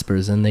divine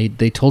whispers, and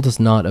they told us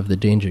not of the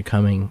danger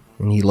coming.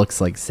 And he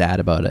looks like sad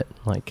about it,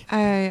 like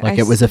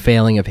it was a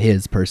failing of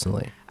his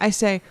personally. I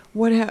say,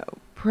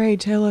 pray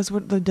tell us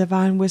what the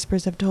divine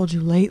whispers have told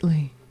you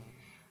lately.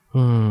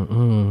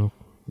 Well,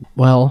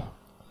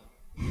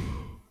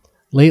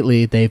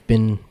 lately they've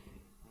been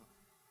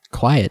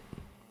quiet,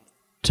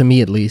 to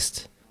me at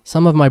least.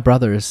 Some of my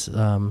brothers,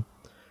 I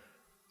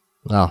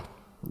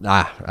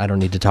don't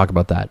need to talk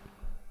about that.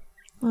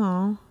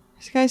 Oh,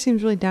 this guy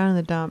seems really down in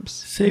the dumps.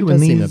 Say It when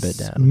does seem these a bit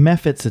down.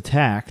 mephits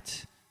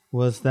attacked,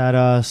 was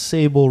that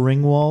Sable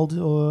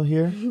Ringwald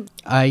here?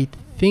 I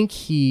think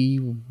he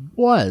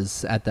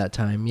was at that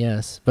time,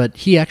 yes. But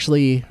he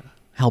actually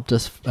helped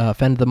us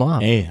fend them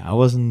off. Hey, I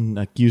wasn't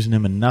accusing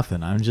him of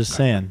nothing. I'm just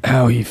saying.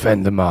 How he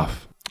fend them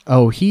off?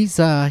 Oh, he's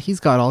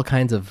got all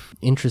kinds of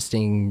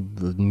interesting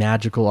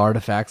magical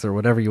artifacts or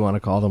whatever you want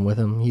to call them with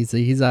him. He's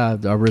a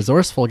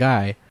resourceful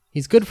guy.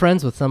 He's good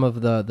friends with some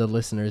of the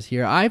listeners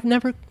here. I've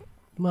never...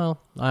 Well,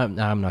 I'm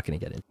not going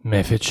to get it.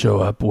 Mephit show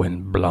up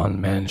when blonde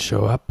man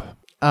show up?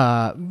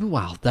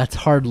 Well, that's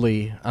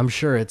hardly... I'm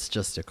sure it's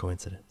just a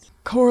coincidence.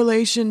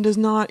 Correlation does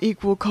not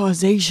equal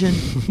causation,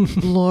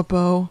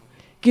 Blorpo.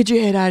 Get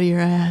your head out of your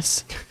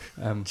ass.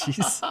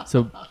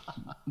 So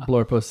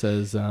Blorpo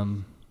says,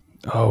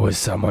 Oh, is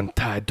someone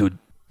tied to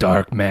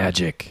dark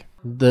magic?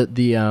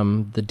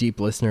 The deep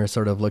listener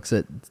sort of looks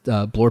at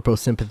Blorpo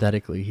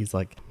sympathetically. He's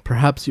like,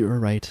 perhaps you are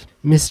right.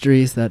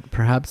 Mysteries that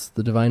perhaps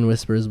the divine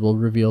whispers will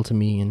reveal to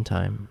me in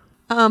time.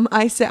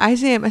 I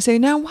say,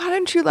 now why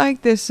don't you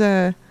like this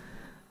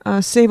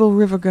Sable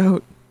River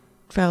Goat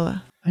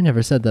fella? I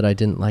never said that I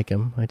didn't like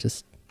him. I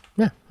just...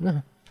 No.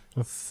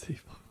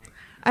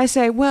 I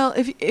say, well,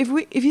 if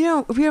we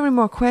have any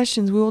more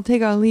questions, we will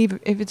take our leave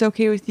if it's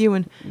okay with you,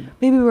 and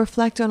maybe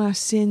reflect on our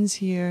sins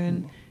here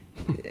and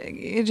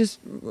just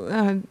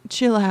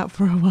chill out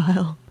for a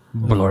while.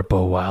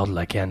 Blorpo wild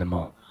like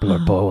animal.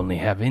 Blorpo only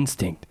have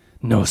instinct,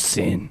 no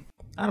sin.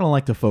 I don't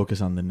like to focus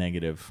on the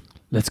negative.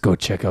 Let's go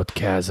check out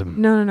Chasm.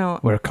 No.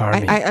 Where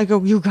Carmi? I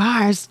go, you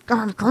guys.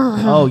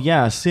 Oh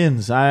yeah,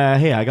 sins.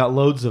 I got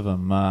loads of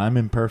them. I'm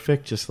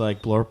imperfect, just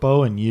like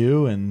Blorpo and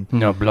you and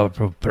No,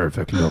 Blorpo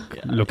perfect. Look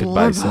at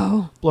Bison.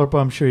 Blorpo. Blorpo.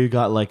 I'm sure you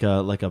got like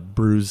a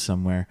bruise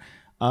somewhere.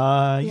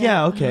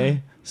 Yeah.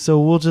 Okay. So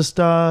we'll just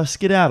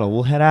skedaddle.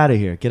 We'll head out of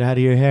here. Get out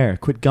of your hair.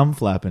 Quit gum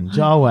flapping,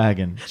 jaw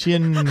wagging,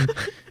 chin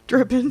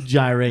Dripping.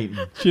 gyrating,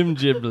 Jim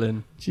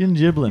Giblin. chin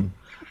jibbling.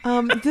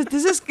 Does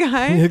this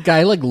guy? The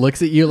guy like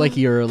looks at you like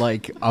you're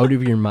like out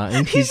of your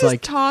mind. He's just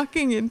like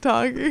talking and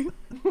talking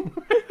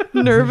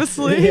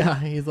nervously. Yeah,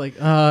 he's like,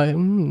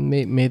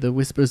 may the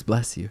whispers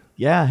bless you.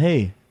 Yeah.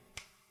 Hey.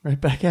 Right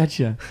back at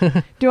you.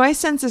 Do I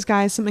sense this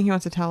guy has something he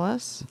wants to tell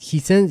us? He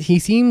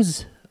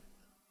seems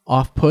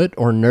off put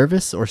or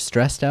nervous or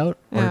stressed out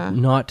Yeah. or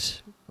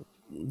not.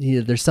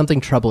 There's something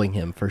troubling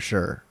him for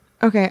sure.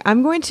 Okay,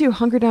 I'm going to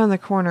hunker down in the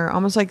corner,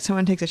 almost like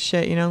someone takes a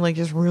shit, you know, like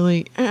just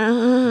really.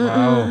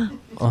 Wow.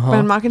 But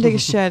I'm not going to take a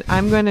shit.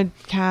 I'm going to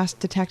cast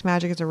Detect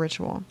Magic as a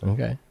ritual.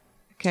 Okay.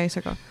 Okay, so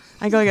go.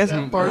 I go, I guess.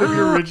 Part of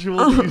your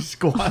ritual, you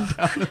squat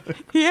down.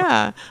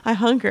 Yeah, I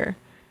hunker.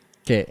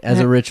 Okay, as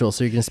a ritual,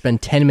 so you're gonna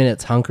spend 10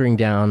 minutes hunkering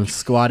down,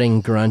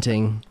 squatting,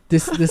 grunting.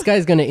 This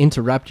guy's gonna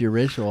interrupt your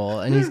ritual,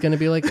 and he's gonna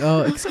be like,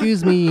 "Oh,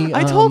 excuse me."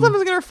 I told him I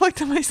was going to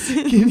reflect on my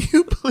sin. Can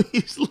you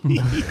please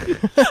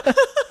leave?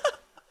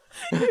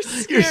 You're You're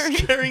scary.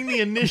 scaring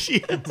the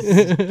initiates.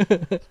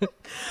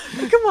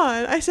 Come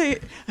on. I said,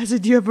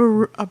 do you have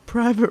a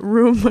private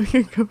room I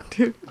can go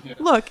to? Yeah.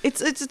 Look, it's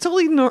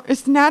totally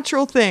it's a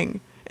natural thing.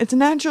 It's a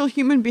natural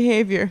human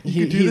behavior.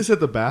 You could do this in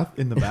the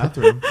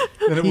bathroom,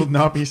 and it will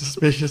not be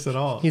suspicious at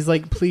all. He's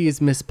like, "Please,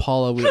 Miss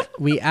Paula,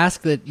 we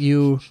ask that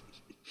you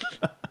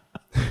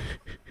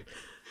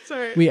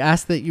Sorry. we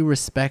ask that you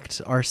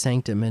respect our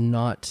sanctum and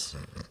not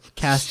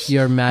cast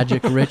your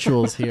magic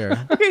rituals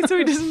here." Okay, so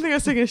he doesn't think I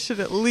was taking a shit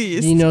at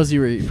least. He knows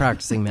you were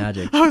practicing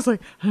magic. I was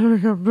like,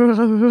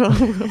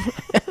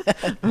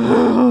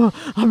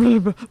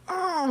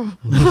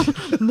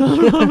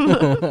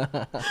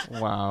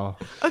 Wow.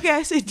 okay,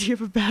 I say, do you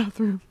have a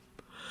bathroom?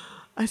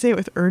 I say it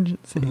with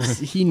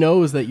urgency. He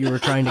knows that you were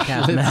trying to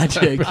cast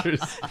magic. Yeah,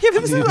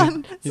 but this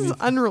is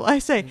I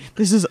say,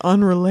 this is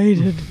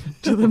unrelated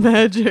to the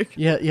magic.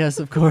 Yeah, yes,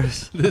 of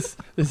course. This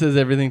has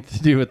everything to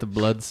do with the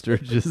blood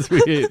sturges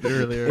we ate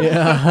earlier.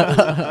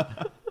 Yeah.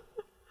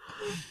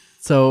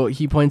 So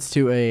he points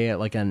to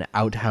an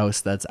outhouse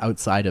that's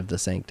outside of the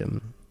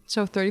sanctum.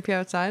 So 30 feet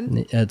outside?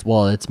 It's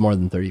more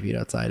than 30 feet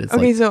outside. It's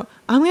Okay, so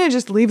I'm going to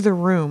just leave the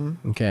room.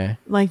 okay.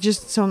 Like,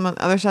 just so I'm on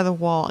the other side of the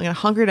wall. I'm going to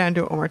hunker down,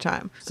 do it one more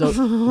time. So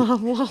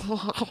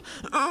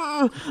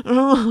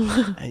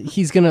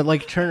he's gonna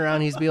turn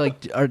around. He's be like,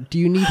 "Do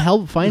you need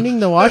help finding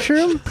the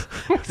washroom?"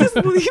 Just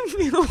leave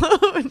me alone.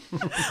 I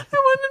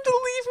want him to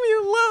leave me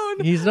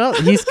alone. He's not.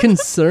 He's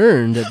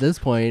concerned at this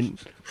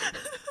point.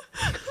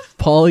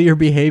 Paul, your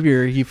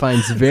behavior he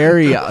finds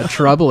very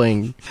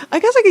troubling. I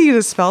guess I could use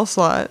a spell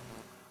slot.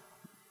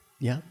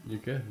 Yeah. You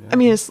could. Yeah. I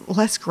mean, it's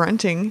less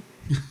grunting.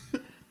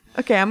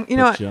 Okay, I'm going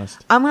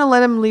to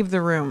let him leave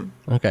the room.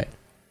 Okay.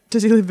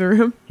 Does he leave the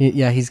room?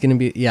 He's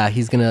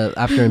gonna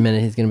after a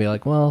minute he's gonna be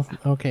like, "Well,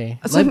 okay.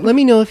 So- Let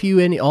me know if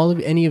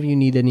any of you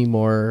need any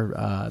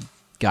more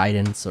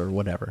guidance or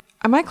whatever."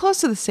 Am I close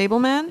to the Sable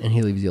Man? And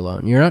he leaves you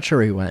alone. You're not sure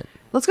where he went.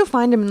 Let's go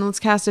find him and let's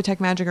cast Detect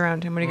Magic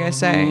around him. What do you guys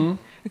say?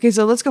 Okay,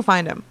 so let's go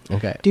find him.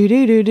 Okay.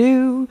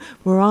 Do.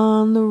 We're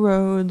on the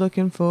road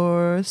looking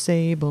for a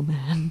Sable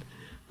Man.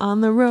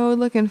 On the road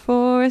looking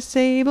for a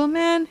Sable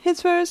Man.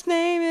 His first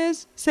name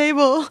is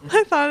Sable.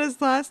 I thought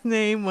his last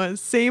name was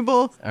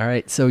Sable. All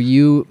right. So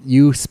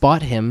you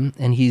spot him,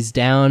 and he's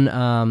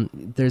down.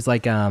 There's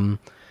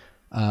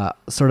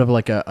sort of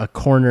like a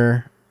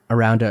corner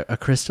around a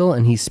crystal,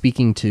 and he's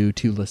speaking to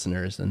two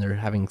listeners, and they're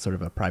having sort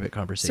of a private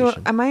conversation.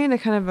 So am I in a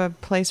kind of a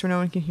place where no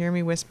one can hear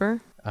me whisper?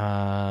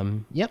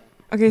 Yep.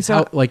 Okay,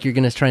 so you're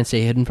gonna try and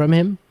stay hidden from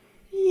him?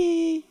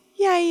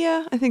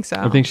 yeah, I think so.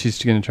 I think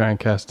she's going to try and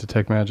cast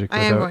Detect Magic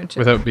I am going to.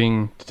 without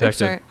being detected.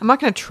 Sorry, I'm not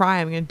going to try.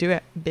 I'm going to do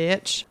it,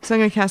 bitch. So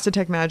I'm going to cast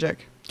Detect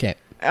Magic. Okay.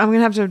 I'm going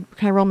to have to.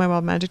 Can I roll my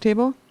wild magic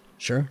table?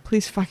 Sure.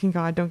 Please fucking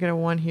God, don't get a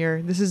 1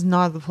 here. This is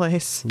not the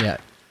place. Yeah.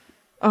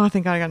 Oh,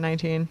 thank God I got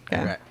 19. Okay.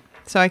 All right.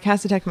 So I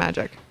cast Detect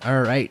Magic.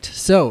 All right.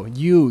 So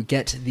you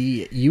get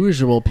the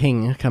usual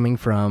ping coming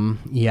from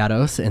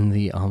Iados in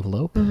the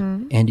envelope,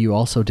 and you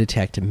also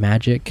detect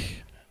magic.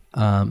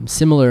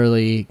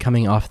 Similarly,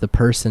 coming off the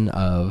person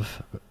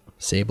of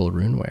Sable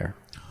Runeware.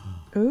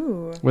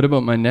 Ooh. What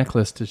about my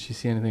necklace? Did she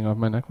see anything off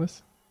my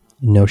necklace?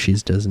 No, she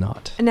does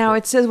not. Now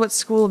it says what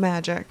school of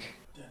magic.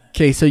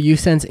 Okay, so you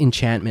sense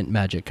enchantment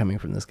magic coming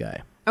from this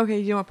guy. Okay,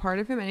 you know what part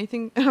of him?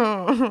 Anything?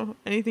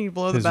 Anything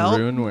below His the belt?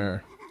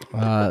 runeware.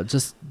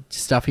 Just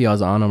stuff he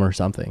has on him or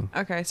something.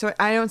 Okay, so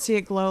I don't see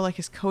it glow. Like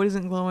his coat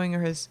isn't glowing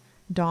or his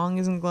dong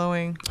isn't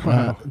glowing.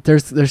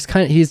 There's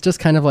kind of, he's just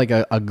kind of like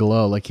a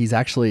glow. Like he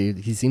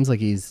seems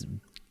like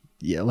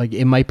like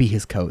it might be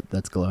his coat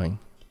that's glowing.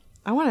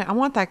 I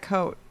want that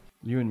coat.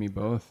 You and me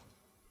both.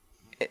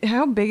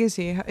 How big is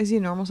he? Is he a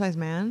normal sized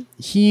man?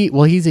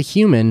 He's a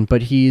human,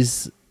 but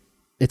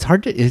it's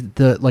hard to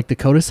the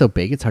coat is so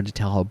big it's hard to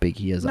tell how big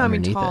he is. No, I mean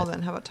underneath tall. it.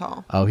 Then how about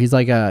tall? Oh, he's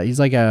like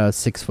a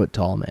 6 foot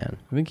tall man.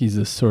 I think he's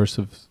the source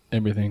of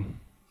everything.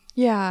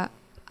 Yeah,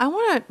 I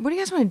want to. What do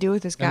you guys want to do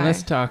with this guy?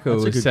 Unless Taco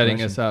That's a is good setting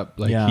question. us up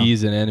like Yeah.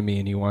 he's an enemy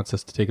and he wants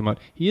us to take him out.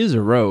 He is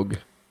a rogue.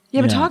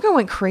 Yeah, but Yeah. Taco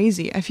went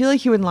crazy. I feel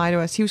like he wouldn't lie to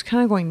us. He was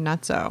kind of going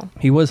nutso.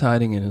 He was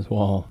hiding in his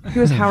wall. He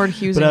was Howard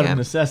Hughesing But out of him.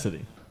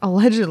 necessity.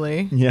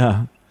 Allegedly.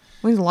 Yeah,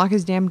 We need to lock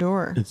his damn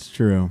door. it's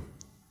true.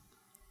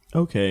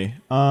 Okay.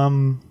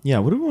 Yeah,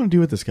 what do we want to do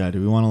with this guy? Do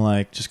we want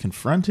to just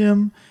confront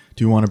him?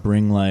 Do we want to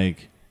bring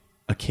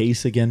a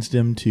case against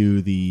him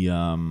to the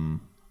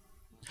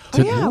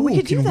we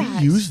could do can that.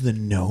 we use the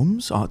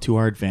gnomes to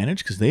our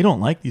advantage because they don't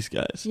like these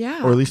guys?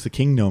 Yeah. Or at least the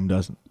king gnome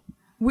doesn't.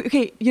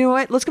 Okay, you know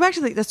what? Let's go back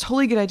to that's a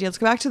totally good idea. Let's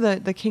go back to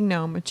the king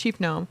gnome, the chief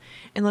gnome,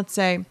 and let's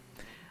say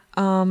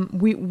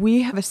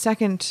we have a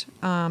second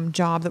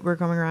job that we're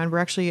going around. We're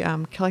actually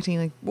collecting,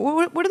 like,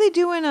 what do they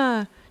do in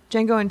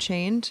Django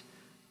Unchained?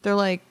 They're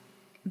like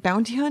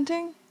bounty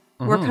hunting.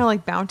 We're kind of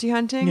like bounty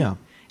hunting. Yeah.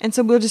 And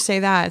so we'll just say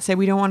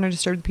we don't want to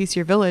disturb the peace of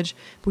your village,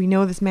 but we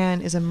know this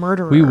man is a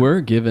murderer. We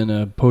were given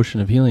a potion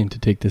of healing to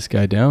take this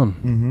guy down.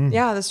 Mm-hmm.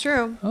 Yeah, that's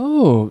true.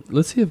 Oh,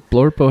 let's see if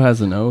Blorpo has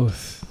an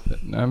oath.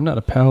 I'm not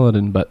a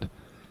paladin, but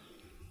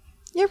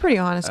You're a pretty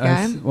honest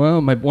guy.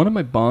 one of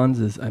my bonds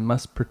is I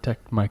must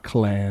protect my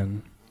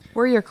clan.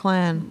 We're your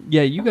clan.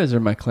 Yeah, you guys are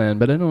my clan,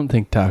 but I don't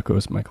think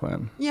Taco's my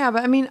clan. Yeah,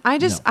 but I mean, I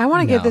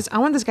want to get this. I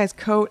want this guy's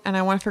coat, and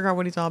I want to figure out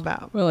what he's all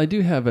about. Well, I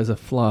do have as a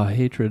flaw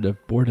hatred of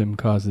boredom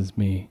causes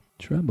me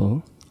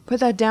trouble. Put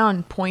that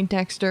down,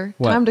 Poindexter.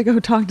 What? Time to go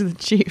talk to the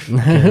chief.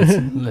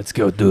 Let's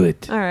go do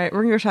it. All right,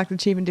 we're gonna go talk to the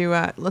chief and do.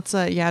 Let's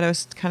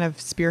Yados kind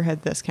of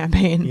spearhead this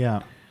campaign.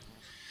 Yeah.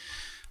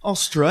 I'll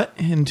strut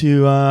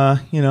into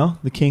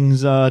the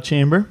king's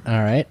chamber.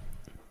 All right.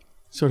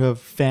 Sort of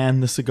fan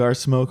the cigar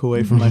smoke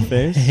away from my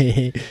face.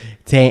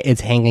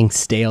 It's hanging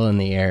stale in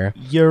the air.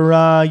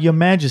 Your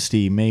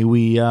Majesty, may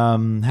we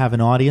have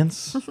an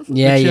audience?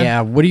 Yeah, With ya?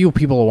 yeah. What do you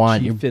people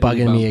want? Chief You're Fiddly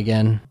bugging Bump. me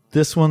again.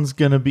 This one's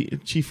gonna be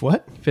Chief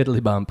what?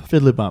 Fiddly bump.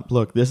 Fiddly Bump.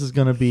 Look, this is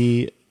gonna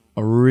be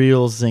a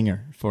real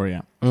zinger for you.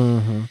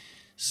 Mm-hmm.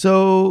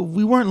 So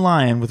we weren't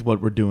lying with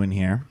what we're doing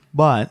here,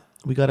 but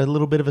we got a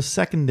little bit of a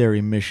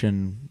secondary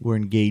mission we're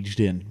engaged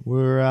in.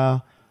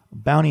 We're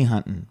bounty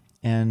hunting,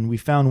 and we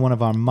found one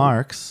of our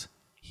marks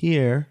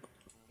here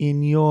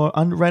in your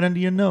right under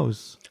your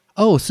nose.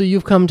 Oh, so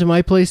you've come to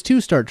my place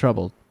to start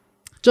trouble.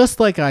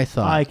 Just like I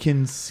thought. I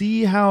can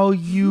see how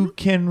you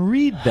can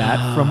read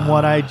that from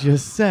what I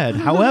just said.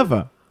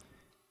 However,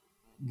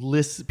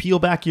 peel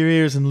back your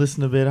ears and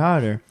listen a bit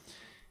harder.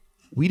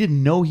 We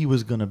didn't know he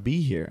was going to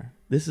be here.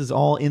 This is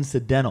all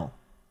incidental.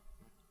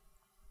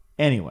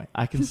 Anyway,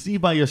 I can see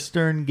by your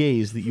stern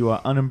gaze that you are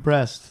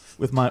unimpressed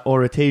with my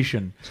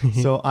oration,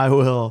 so I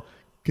will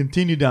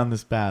continue down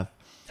this path.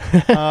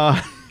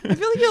 I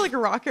feel like you're like a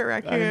rocket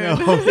raccoon. I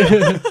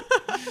know.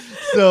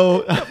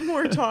 So,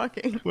 More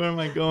talking. where am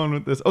I going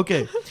with this?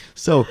 Okay,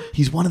 so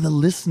he's one of the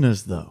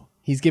listeners, though.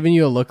 He's giving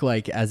you a look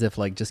like as if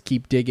like, just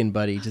keep digging,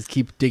 buddy. Just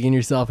keep digging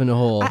yourself in a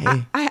hole.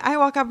 I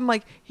walk up and I'm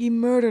like, he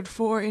murdered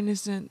three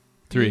innocent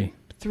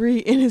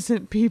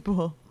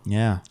people.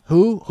 Yeah.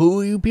 Who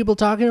are you people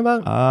talking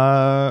about?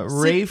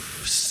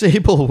 Rafe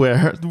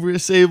Sableware.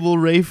 Sable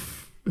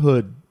Rafe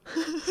Hood.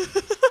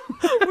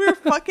 We're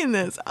fucking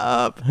this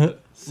up.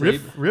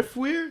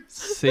 Riffwear?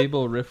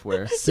 Sable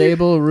Riffware.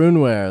 Sable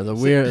Runeware,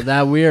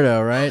 that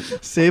weirdo, right?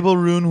 Sable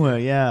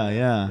Runeware,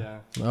 yeah.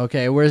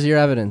 Okay, where's your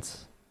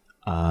evidence?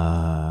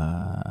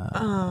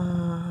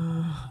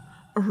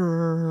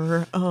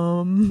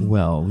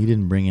 Well, we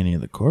didn't bring any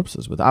of the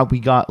corpses with us. We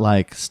got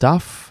like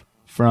stuff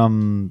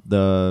from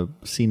the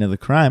scene of the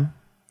crime.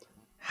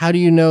 How do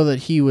you know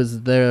that he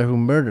was there who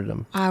murdered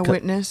him?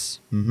 Eyewitness.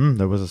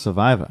 There was a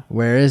survivor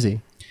Where is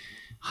he?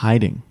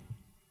 hiding.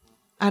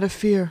 Out of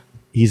fear.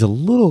 He's a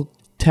little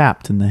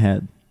tapped in the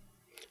head.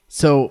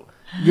 So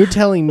you're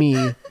telling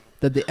me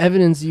that the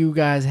evidence you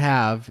guys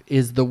have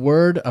is the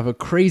word of a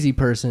crazy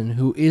person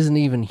who isn't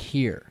even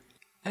here.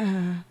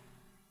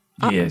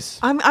 Yes.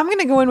 I'm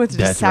gonna go in with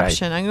That's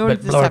deception. right. I'm going But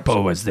with deception.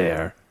 Blorpo was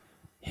there.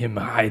 Him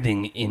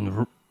hiding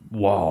in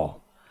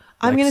wall.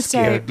 I'm Like gonna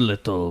say scared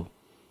little.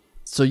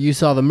 So you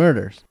saw the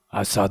murders.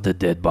 I saw the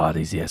dead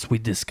bodies. Yes, we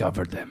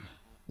discovered them.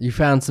 You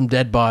found some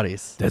dead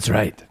bodies. That's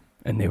right.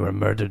 And they were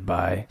murdered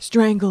by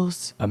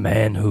strangles. a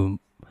man who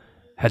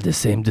had the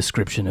same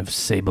description of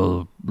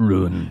sable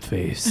ruin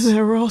face. They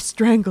were all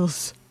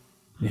strangles.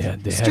 Yeah,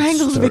 they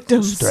Strangles had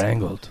victims.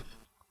 strangled.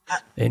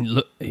 And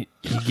look, he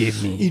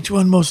gave me Each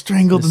one more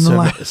strangled than the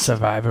last.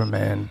 survivor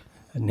man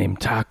named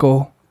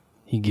Taco.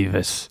 He gave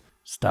us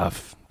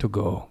stuff to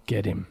go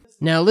get him.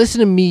 Now listen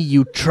to me,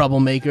 you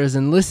troublemakers,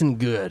 and listen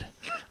good.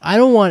 I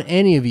don't want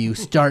any of you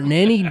starting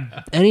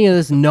any of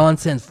this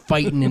nonsense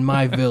fighting in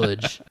my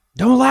village.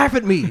 Don't laugh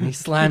at me. And he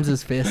slams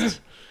his fist.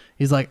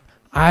 He's like,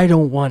 I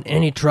don't want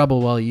any trouble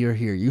while you're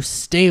here. You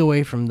stay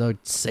away from the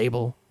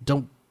Sable.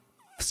 Don't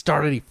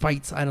start any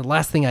fights. The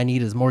last thing I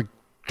need is more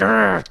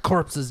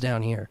corpses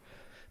down here.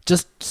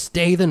 Just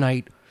stay the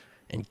night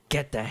and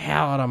get the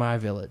hell out of my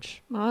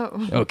village.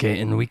 Oh. Okay,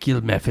 and we kill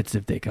methods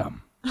if they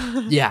come.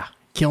 Yeah,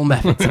 kill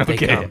methods if they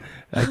Okay, come.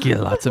 I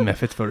kill lots of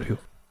methods for you.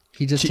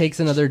 He just takes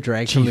another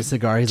drag from his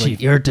cigar. He's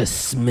like, you're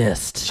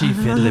dismissed. Chief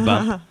Fiddly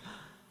Bump.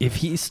 If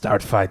he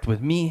start fight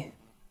with me,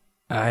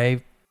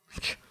 What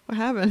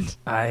happened?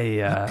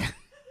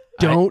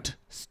 Don't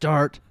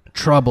start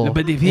trouble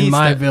But if he in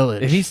my start,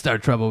 village. if he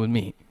start trouble with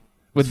me,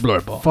 with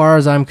Blurple, As far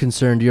as I'm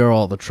concerned, you're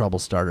all the trouble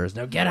starters.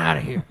 Now get out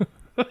of here.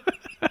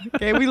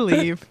 Okay, we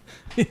leave.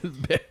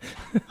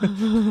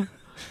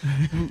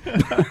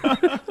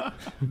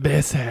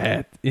 best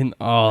hat in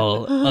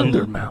all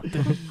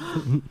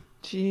Undermountain.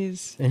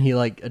 Jeez. And he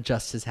like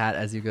adjusts his hat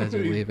as you guys are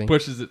leaving.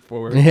 Pushes it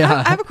forward. I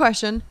Yeah. have a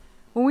question.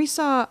 When we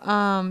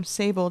saw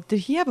Sable, did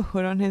he have a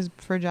hood on his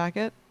fur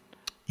jacket?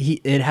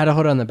 It had a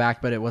hood on the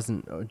back, but it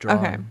wasn't drawn.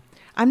 Okay.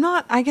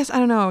 I guess, I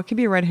don't know. It could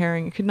be a red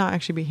herring. It could not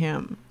actually be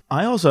him.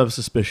 I also have a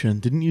suspicion.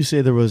 Didn't you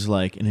say there was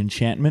like an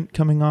enchantment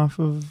coming off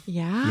of?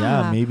 Yeah.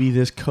 Yeah, maybe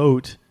this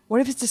coat, What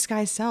if it's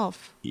disguised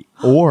self?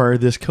 or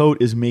this coat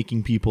is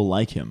making people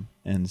like him.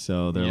 And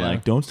so they're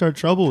like, don't start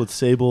trouble with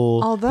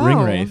Sable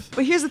Ringwraith.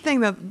 But here's the thing,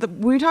 when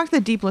we talked to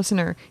the deep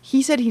listener,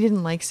 he said he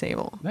didn't like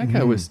Sable. That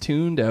guy was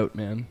tuned out,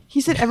 man.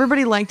 He said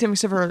everybody liked him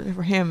except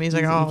for him. He's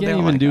like, oh, he they can't don't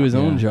even like do him. his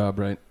own job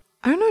right.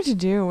 I don't know what to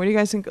do. What do you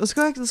guys think? Let's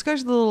go to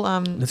the little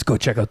Let's go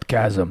check out the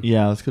chasm.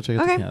 Yeah, let's go check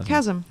out okay, the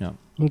chasm. Yeah.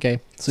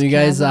 Okay, so you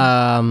guys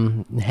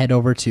head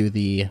over to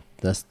the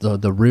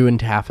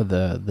ruined half of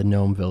the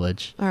gnome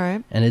village, All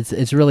right. and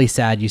it's really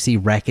sad. You see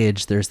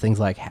wreckage. There's things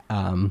like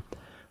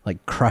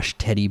crushed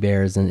teddy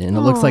bears, and it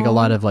looks like a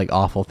lot of like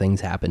awful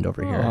things happened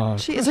over here.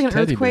 It's like an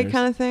earthquake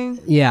kind of thing.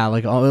 Yeah,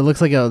 like it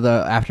looks like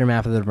the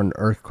aftermath of an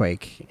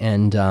earthquake,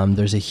 and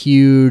there's a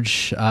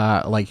huge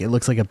it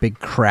looks like a big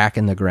crack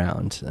in the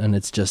ground, and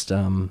it's just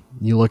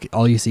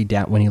all you see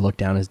down when you look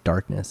down is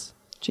darkness.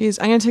 Jeez,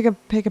 I'm gonna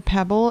pick a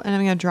pebble and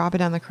I'm gonna drop it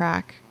down the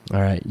crack. All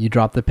right, you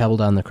drop the pebble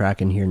down the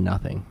crack and hear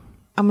nothing.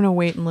 I'm gonna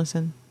wait and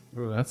listen.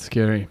 Oh, that's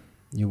scary.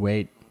 You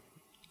wait,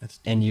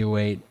 and you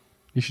wait,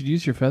 You should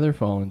use your feather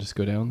fall and just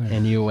go down there.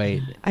 and you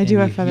wait. I do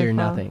and have you hear Featherfall.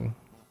 nothing.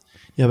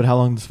 Yeah, but how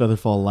long does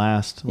Featherfall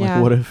last? Like, Yeah.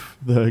 what if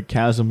the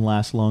chasm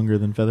lasts longer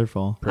than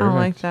Featherfall? I don't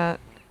like that.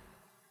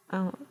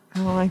 I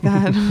don't like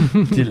that.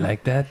 Do you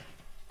like that?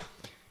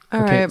 All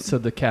right. so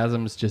the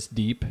chasm's just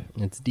deep.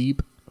 It's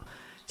deep.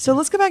 So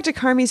let's go back to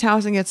Carmi's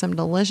house and get some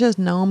delicious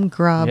gnome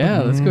grub. Yeah,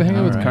 let's go hang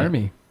out with Alright.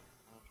 Carmi.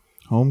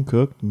 Home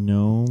cooked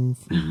gnome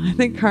food. I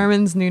think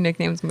Carmen's new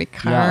nickname is gonna be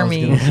Yeah, I was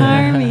Carmi. gonna say.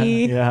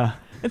 Carmi. Yeah.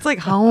 It's like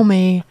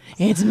homie.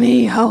 It's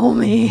me,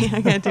 homie.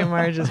 I can't do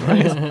Marge's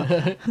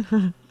voice.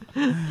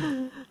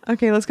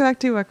 Okay, let's go back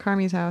to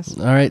Carmi's house.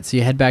 All right, so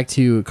you head back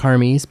to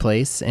Carmi's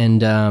place,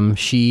 and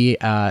she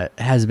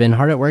has been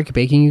hard at work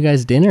baking you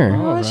guys dinner.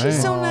 Oh, she's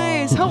so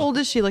nice. How old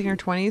is she? Like in her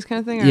 20s kind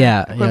of thing? Or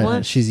Yeah,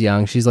 equivalent? she's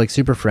young. She's like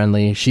super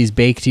friendly. She's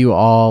baked you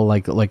all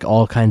like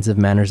all kinds of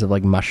manners of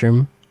like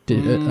mushroom,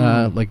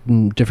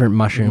 different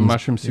mushrooms,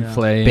 Mushroom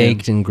souffle.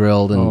 baked and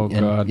grilled, and, Oh, and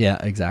God. yeah,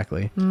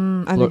 exactly,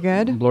 Are they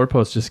good?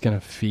 Blorpo's just going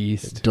to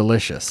feast.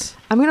 delicious.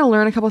 I'm going to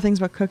learn a couple things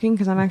about cooking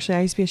because I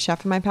used to be a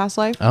chef in my past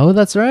life. Oh,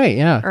 that's right.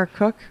 Yeah. Or a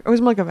cook. It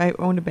was more like I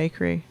owned a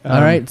bakery.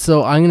 All right,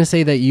 so I'm gonna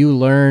say that you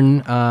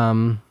learn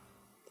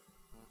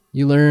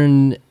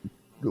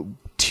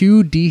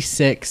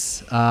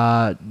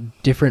 2d6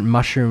 different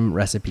mushroom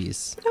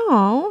recipes.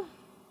 Oh.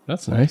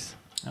 That's nice.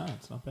 Oh,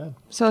 it's not bad.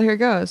 So here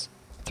goes.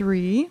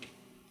 3,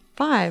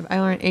 5. I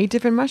learned 8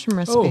 different mushroom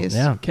recipes.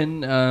 yeah.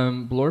 Can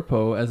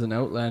Blorpo, as an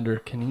outlander,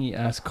 can he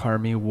ask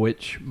Carmi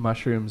which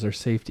mushrooms are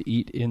safe to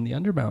eat in the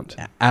Undermount?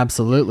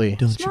 Absolutely.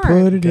 Don't Smart.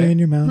 you put it Okay. in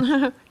your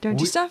mouth. Don't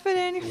you stuff it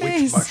in your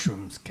face. Which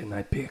mushrooms can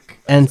I pick?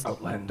 And- as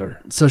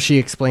Outlander. So she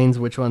explains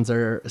which ones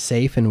are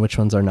safe and which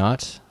ones are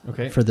not.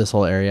 Okay. For this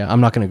whole area.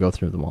 I'm not going to go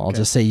through them all. I'll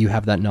just say you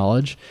have that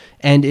knowledge.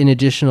 And in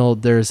additional,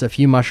 there's a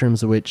few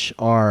mushrooms which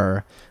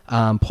are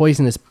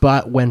poisonous,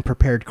 but when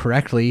prepared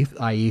correctly,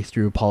 i.e.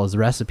 through Paula's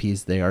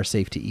recipes, they are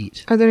safe to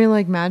eat. Are there any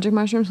like magic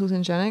mushrooms,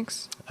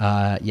 hallucinogenics?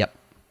 Yep,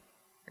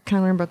 Can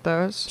I learn about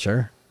those?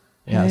 sure.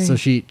 Yeah, Hey. so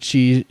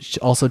she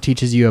also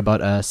teaches you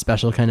about a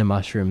special kind of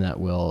mushroom that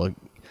will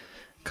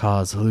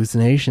cause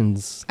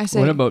hallucinations. I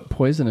say What about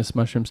poisonous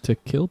mushrooms to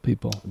kill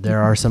people?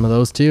 There are some of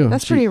those too.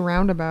 that's pretty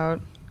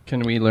roundabout.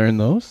 Can we learn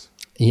those?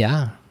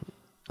 Yeah.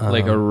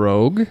 Like a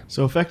rogue?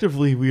 So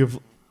effectively, we have,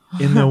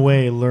 in a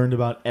way, learned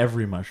about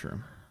every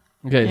mushroom.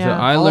 Okay, so Yeah.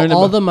 I learned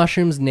all about... the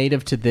mushrooms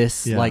native to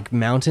this Yeah. like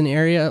mountain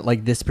area,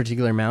 like this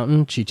particular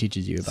mountain, she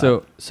teaches you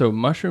about. So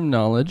mushroom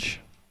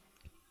knowledge.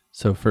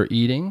 So for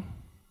eating,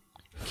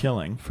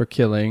 Killing. for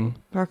killing,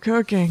 For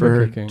cooking. For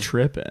For cooking.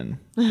 tripping.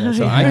 yeah,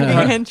 so And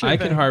I can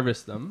tripping.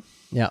 harvest them.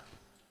 yeah.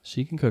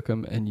 She can cook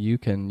them, and you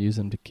can use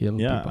them to kill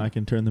Yeah, people. I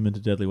can turn them into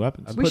deadly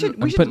weapons. I'm We putting,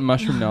 should- I'm putting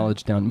mushroom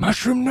knowledge down.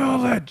 Mushroom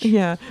knowledge.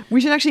 Yeah.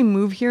 We should actually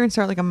move here and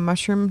start like a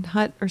mushroom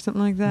hut or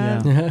something like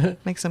that. Yeah.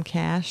 Make some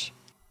cash.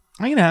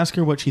 I'm gonna ask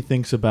her what she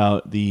thinks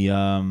about the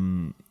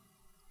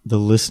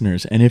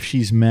listeners and if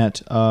she's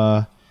met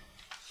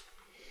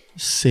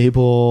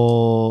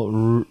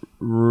Sable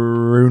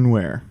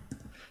Runeware.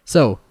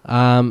 So,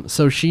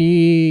 so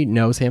she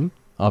knows him,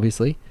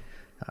 obviously,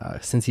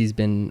 since he's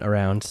been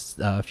around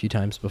a few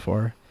times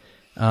before.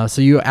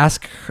 So you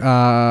ask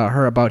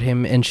her about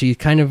him, and she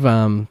kind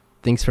of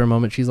thinks for a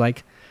moment. She's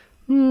like,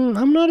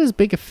 I'm not as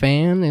big a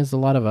fan as a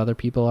lot of other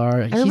people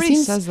are. Everybody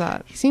says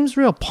that. He seems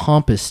real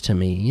pompous to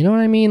me. You know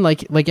what I mean?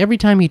 Like every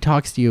time he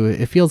talks to you,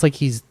 it feels like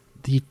he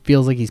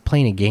feels like he's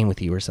playing a game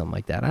with you or something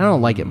like that. I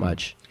don't like it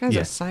much. This guy's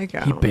Yeah. a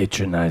psycho. He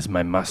patronized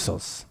my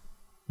muscles.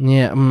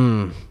 Yeah.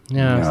 No.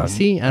 No,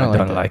 See, I don't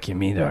like that.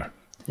 him either.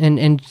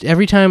 And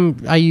every time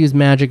I use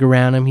magic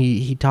around him,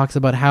 he talks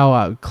about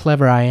how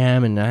clever I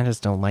am, and I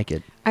just don't like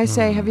it. I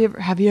say, have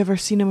you ever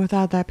seen him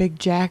without that big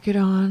jacket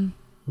on?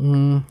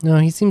 No,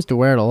 he seems to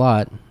wear it a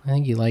lot. I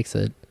think he likes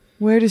it.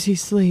 Where does he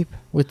sleep?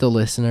 with the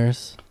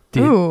listeners.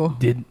 Ooh.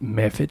 Did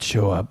Mephit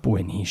show up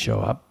when he show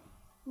up?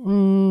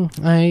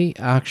 I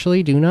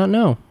actually do not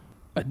know.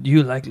 Do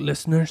you like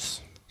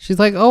listeners? She's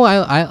like, oh,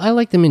 I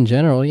like them in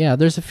general. Yeah,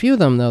 there's a few of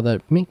them, though,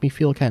 that make me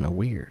feel kind of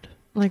weird.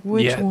 Like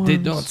which yeah, ones? they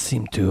don't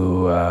seem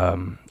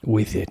to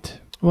with it.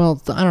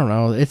 Well, I don't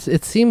know.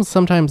 It seems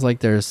sometimes like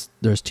there's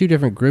two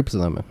different groups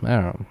of them. I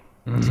don't know.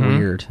 It's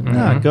weird.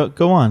 Nah,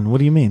 go on. What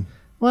do you mean?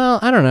 Well,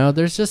 I don't know.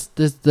 There's just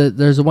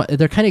there's one.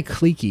 They're kind of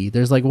cliquey.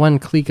 There's like one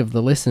clique of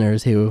the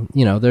listeners who,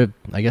 they're.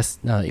 I guess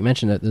now that you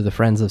mentioned it, they're the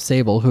friends of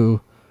Sable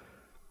who.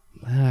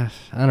 I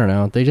don't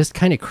know. They just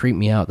kind of creep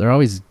me out. They're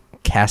always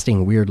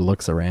casting weird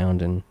looks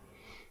around and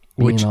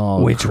being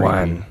all Which creepy.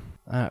 one?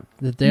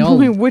 They all.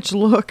 Which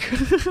look?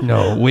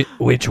 No,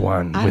 which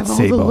one Out with of all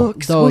the Sable?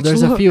 looks, Oh, which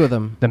there's look? a few of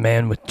them. The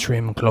man with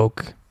trim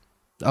cloak.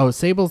 Oh,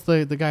 Sable's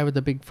the guy with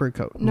the big fur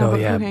coat. No,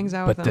 but yeah, who hangs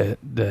out but with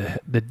them?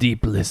 the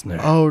deep listener.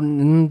 Oh,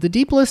 the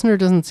deep listener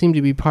doesn't seem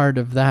to be part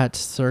of that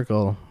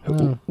circle.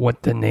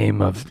 What the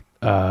name of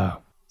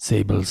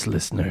Sable's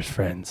listeners'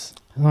 friends?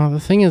 Well, the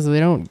thing is, they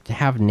don't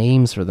have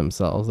names for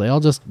themselves. They all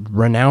just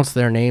renounce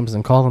their names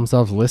and call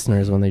themselves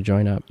listeners when they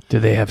join up. Do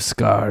they have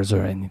scars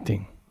or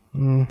anything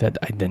that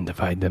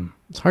identify them?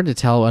 It's hard to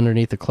tell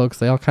underneath the cloaks.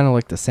 They all kind of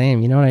look the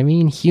same. You know what I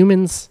mean?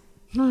 Humans.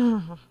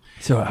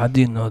 So how do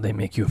you know they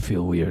make you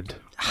feel weird?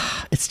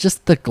 It's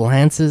just the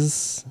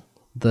glances,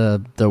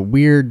 the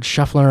weird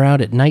shuffling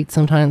around at night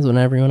sometimes when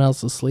everyone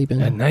else is sleeping.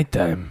 At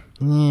nighttime?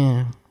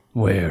 Yeah.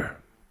 Where?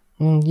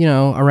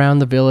 Around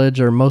the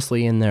village or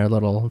mostly in their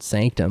little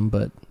sanctum,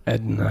 but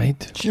At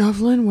night?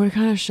 Shuffling? What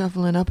kind of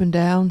shuffling? Up and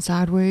down,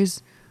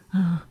 sideways?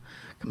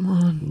 Come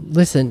on.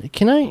 listen,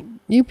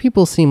 you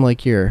people seem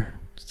like you're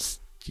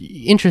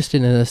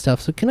interested in this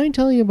stuff, so can I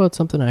tell you about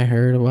something I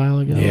heard a while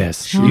ago?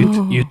 Yes.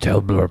 Oh. You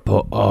tell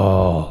Blurpo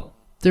all.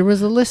 There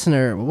was a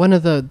listener, one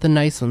of the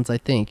nice ones, I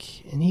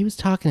think, and he was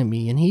talking to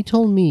me, and he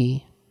told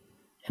me,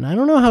 and I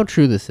don't know how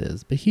true this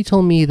is, but he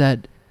told me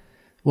that,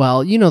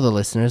 well, the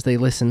listeners, they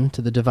listen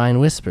to the Divine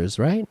Whispers,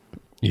 right?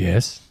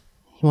 Yes.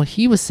 Well,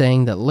 he was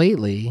saying that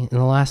lately, in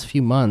the last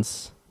few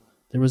months,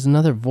 there was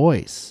another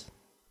voice,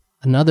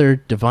 another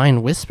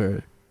Divine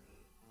Whisper,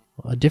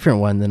 a different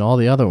one than all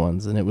the other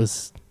ones, and it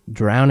was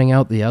drowning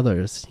out the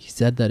others. He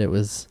said that it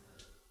was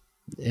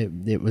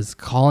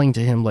calling to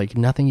him like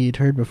nothing he'd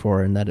heard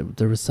before, and that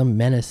there was some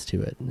menace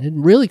to it. It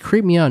really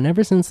creeped me out, and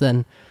ever since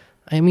then,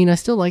 I mean, I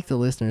still like the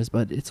listeners,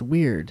 but it's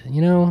weird,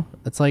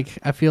 It's like,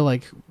 I feel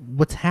like,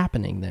 what's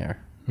happening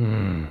there?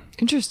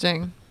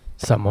 Interesting.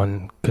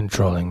 Someone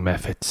controlling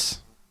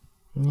methods.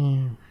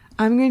 I'm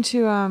going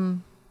to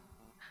I'm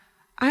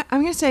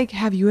going to say,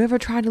 have you ever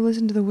tried to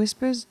listen to the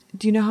whispers?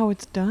 Do you know how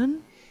it's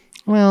done?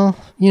 Well,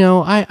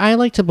 I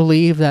like to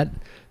believe that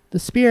the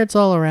spirits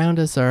all around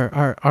us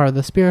are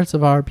the spirits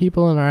of our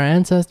people and our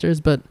ancestors,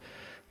 but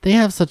they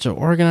have such an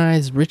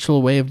organized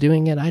ritual way of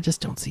doing it. I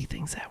just don't see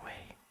things that way.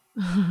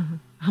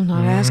 I'm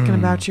not asking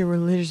about your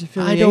religious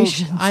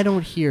affiliations. I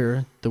don't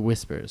hear the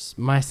whispers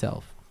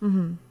myself,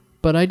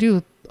 but I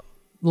do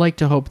like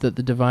to hope that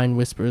the Divine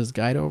Whispers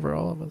guide over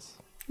all of us.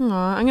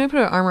 Aw, I'm going to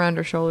put an arm around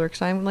her shoulder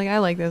because I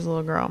like this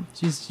little girl.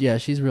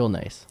 She's real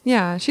nice.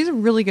 Yeah, she's a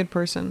really good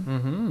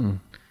person.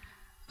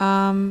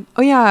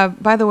 Oh yeah,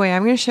 by the way,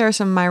 I'm going to share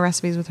some of my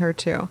recipes with her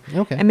too.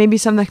 Okay. And maybe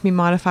some that can be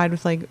modified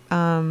with like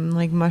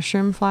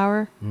mushroom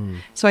flour.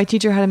 So I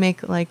teach her how to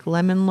make like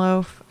lemon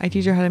loaf. I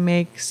teach her how to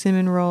make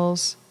cinnamon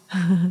rolls.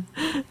 And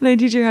I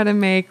teach her how to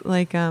make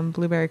like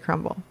blueberry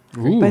crumble.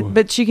 Ooh.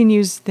 But she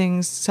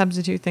can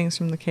substitute things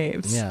from the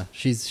caves. Yeah,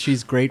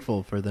 she's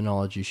grateful for the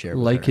knowledge you share with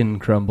her. Lichen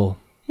crumble.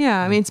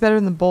 Yeah, I mean, it's better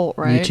than the bolt,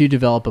 right? You two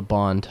develop a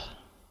bond.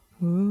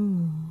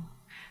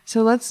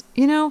 So let's,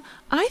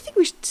 I think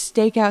we should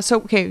stake out. So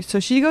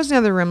she goes to the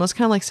other room. Let's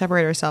kind of like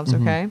separate ourselves,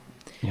 okay?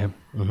 Yeah.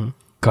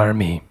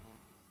 Carmi,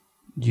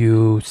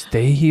 you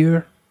stay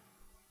here?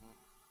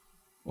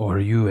 Or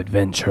you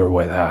adventure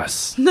with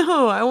us?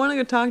 No, I want to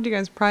go talk to you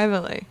guys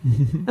privately. I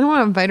don't want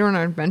to invite her on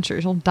our adventure.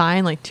 She'll die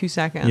in like 2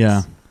 seconds.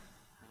 Yeah.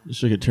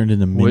 She'll get turned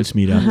into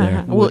mincemeat out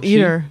there. We'll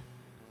eat her.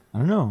 I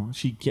don't know.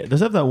 She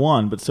does have that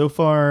one, but so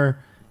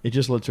far it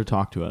just lets her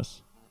talk to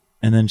us.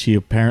 And then she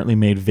apparently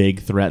made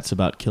vague threats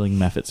about killing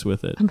Mephits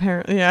with it.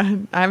 Apparently, yeah.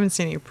 I haven't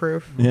seen any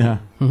proof. Yeah.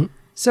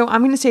 So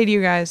I'm going to say to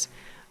you guys,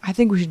 I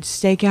think we should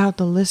stake out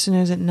the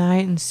listeners at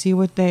night and see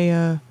what they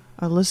are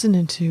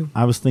listening to.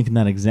 I was thinking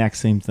that exact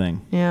same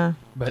thing. Yeah.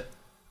 But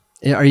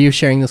Are you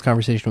sharing this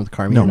conversation with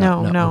Carmi? No. or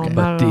not? No, Okay. not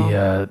but at all.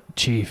 the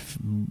chief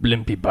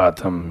Blimpy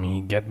Bottom,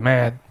 he get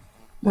mad.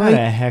 What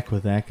the heck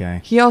with that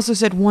guy? He also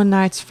said one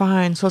night's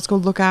fine, so let's go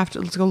look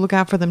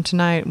out for them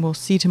tonight, and we'll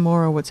see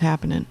tomorrow what's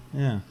happening.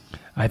 Yeah.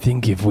 I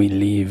think if we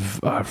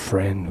leave, our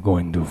friend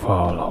going to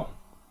follow.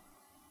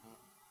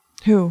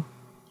 Who?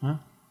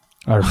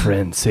 Our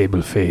friend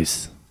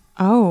Sableface.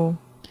 Oh.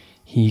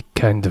 He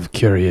kind of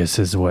curious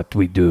as what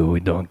we do. We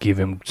don't give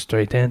him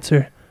straight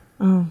answer.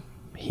 Oh.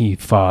 He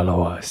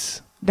follow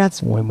us.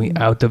 That's When we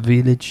out the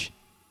village,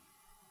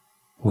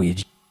 we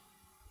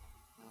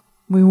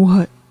we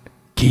what?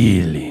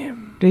 kill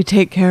him. Do they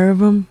take care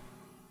of him?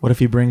 What if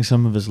he brings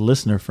some of his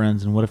listener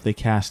friends, and what if they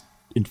cast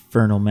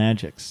infernal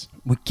magics?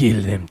 We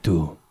kill them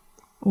too.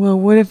 Well,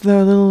 what if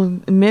the little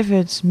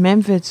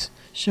Memphits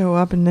show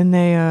up and then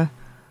they,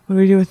 what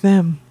do we do with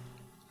them?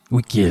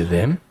 We kill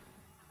them.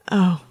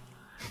 Oh,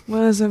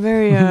 well, it's a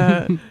very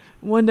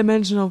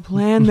one-dimensional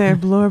plan there, You're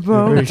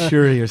Blorbo. very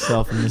sure of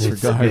yourself in this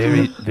It's regard.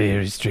 very,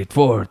 very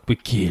straightforward. We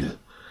kill.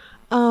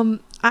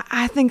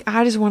 I think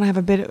I just want to have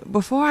a bit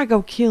before I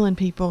go killing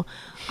people.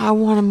 I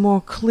want a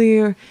more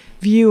clear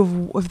view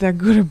of if they're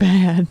good or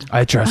bad.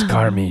 I trust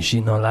Carmi.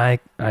 She no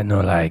like. I no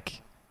like.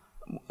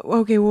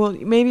 Okay, well,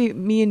 maybe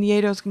me and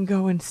Yados can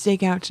go and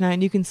stake out tonight,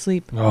 and you can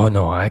sleep. Oh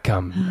no, I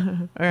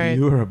come. All right.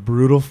 You are a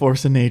brutal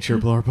force of nature,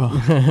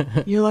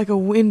 Blorbo. You're like a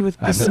wind with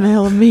the I'm-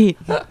 smell of meat.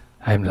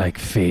 I'm like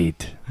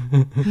fate.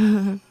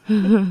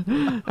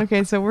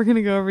 Okay, so we're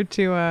gonna go over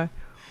to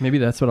Maybe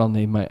that's what I'll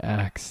name my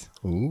axe.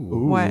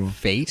 Ooh. What?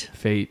 Fate?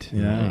 Fate.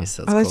 Yeah. Nice.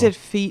 That's I cool. said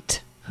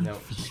feet, No.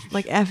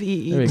 like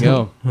F-E-E. There we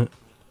go.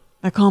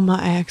 I call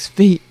my axe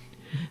feet.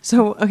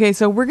 So okay,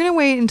 so we're gonna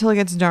wait until it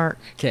gets dark,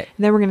 Okay.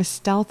 and then we're gonna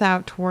stealth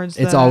out towards.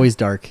 It's the, always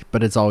dark,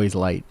 but it's always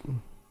light.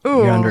 Ooh.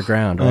 You're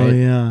underground, Oh right?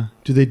 yeah.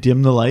 Do they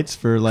dim the lights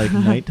for like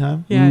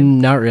nighttime? Yeah.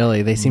 Not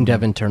really. They seem to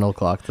have internal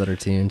clocks that are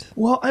tuned.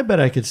 Well, I bet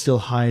I could still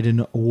hide in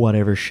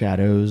whatever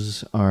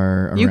shadows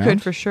are around. You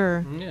could for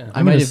sure. Yeah. I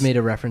I'm might gonna have s- made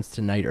a reference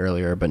to night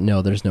earlier, but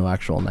no, there's no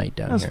actual night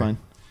down That's here. fine.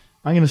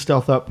 I'm gonna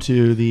stealth up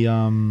to the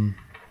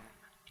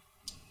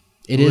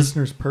It is.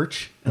 listener's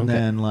perch and Okay.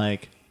 then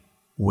like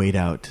wait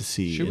out to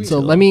see. Should we- So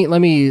let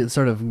me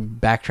sort of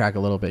backtrack a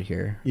little bit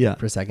here. Yeah.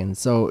 For a second.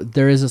 So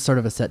there is a sort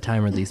of a set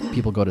time where these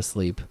people go to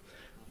sleep.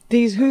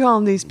 Who call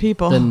them these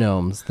people? The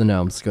gnomes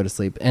go to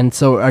sleep. And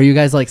so are you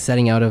guys like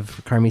setting out of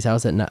Carmi's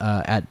house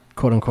at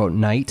quote unquote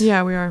night?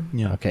 Yeah, we are.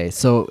 Yeah. Okay.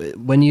 So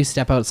when you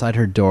step outside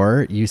her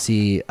door, you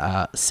see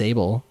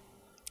Sable,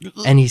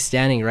 and he's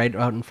standing right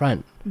out in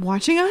front.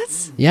 Watching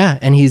us? Yeah,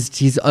 and he's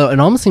it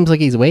almost seems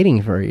like he's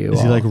waiting for you. Is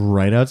he all. like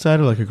right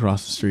outside or like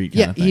across the street?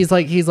 Yeah, he's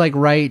like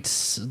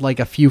right like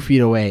a few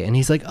feet away, and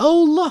he's like,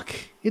 "Oh, look,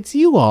 it's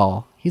you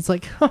all." He's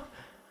like, huh,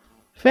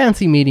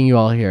 "Fancy meeting you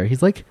all here."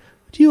 He's like,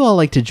 "Do you all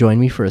like to join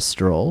me for a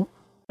stroll?"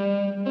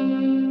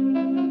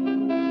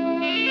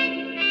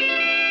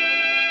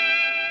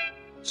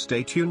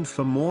 Stay tuned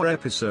for more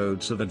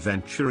episodes of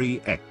Adventure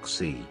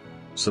EXE.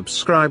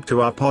 Subscribe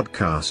to our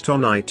podcast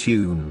on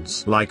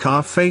iTunes, like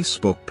our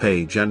Facebook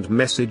page, and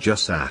message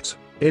us at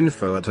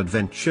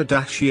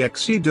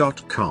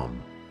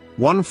info@adventure-exe.com.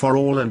 One for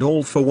all and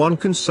all for one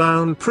can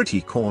sound pretty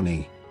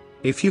corny.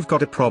 If you've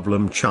got a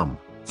problem, chum,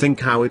 think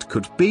how it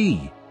could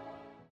be.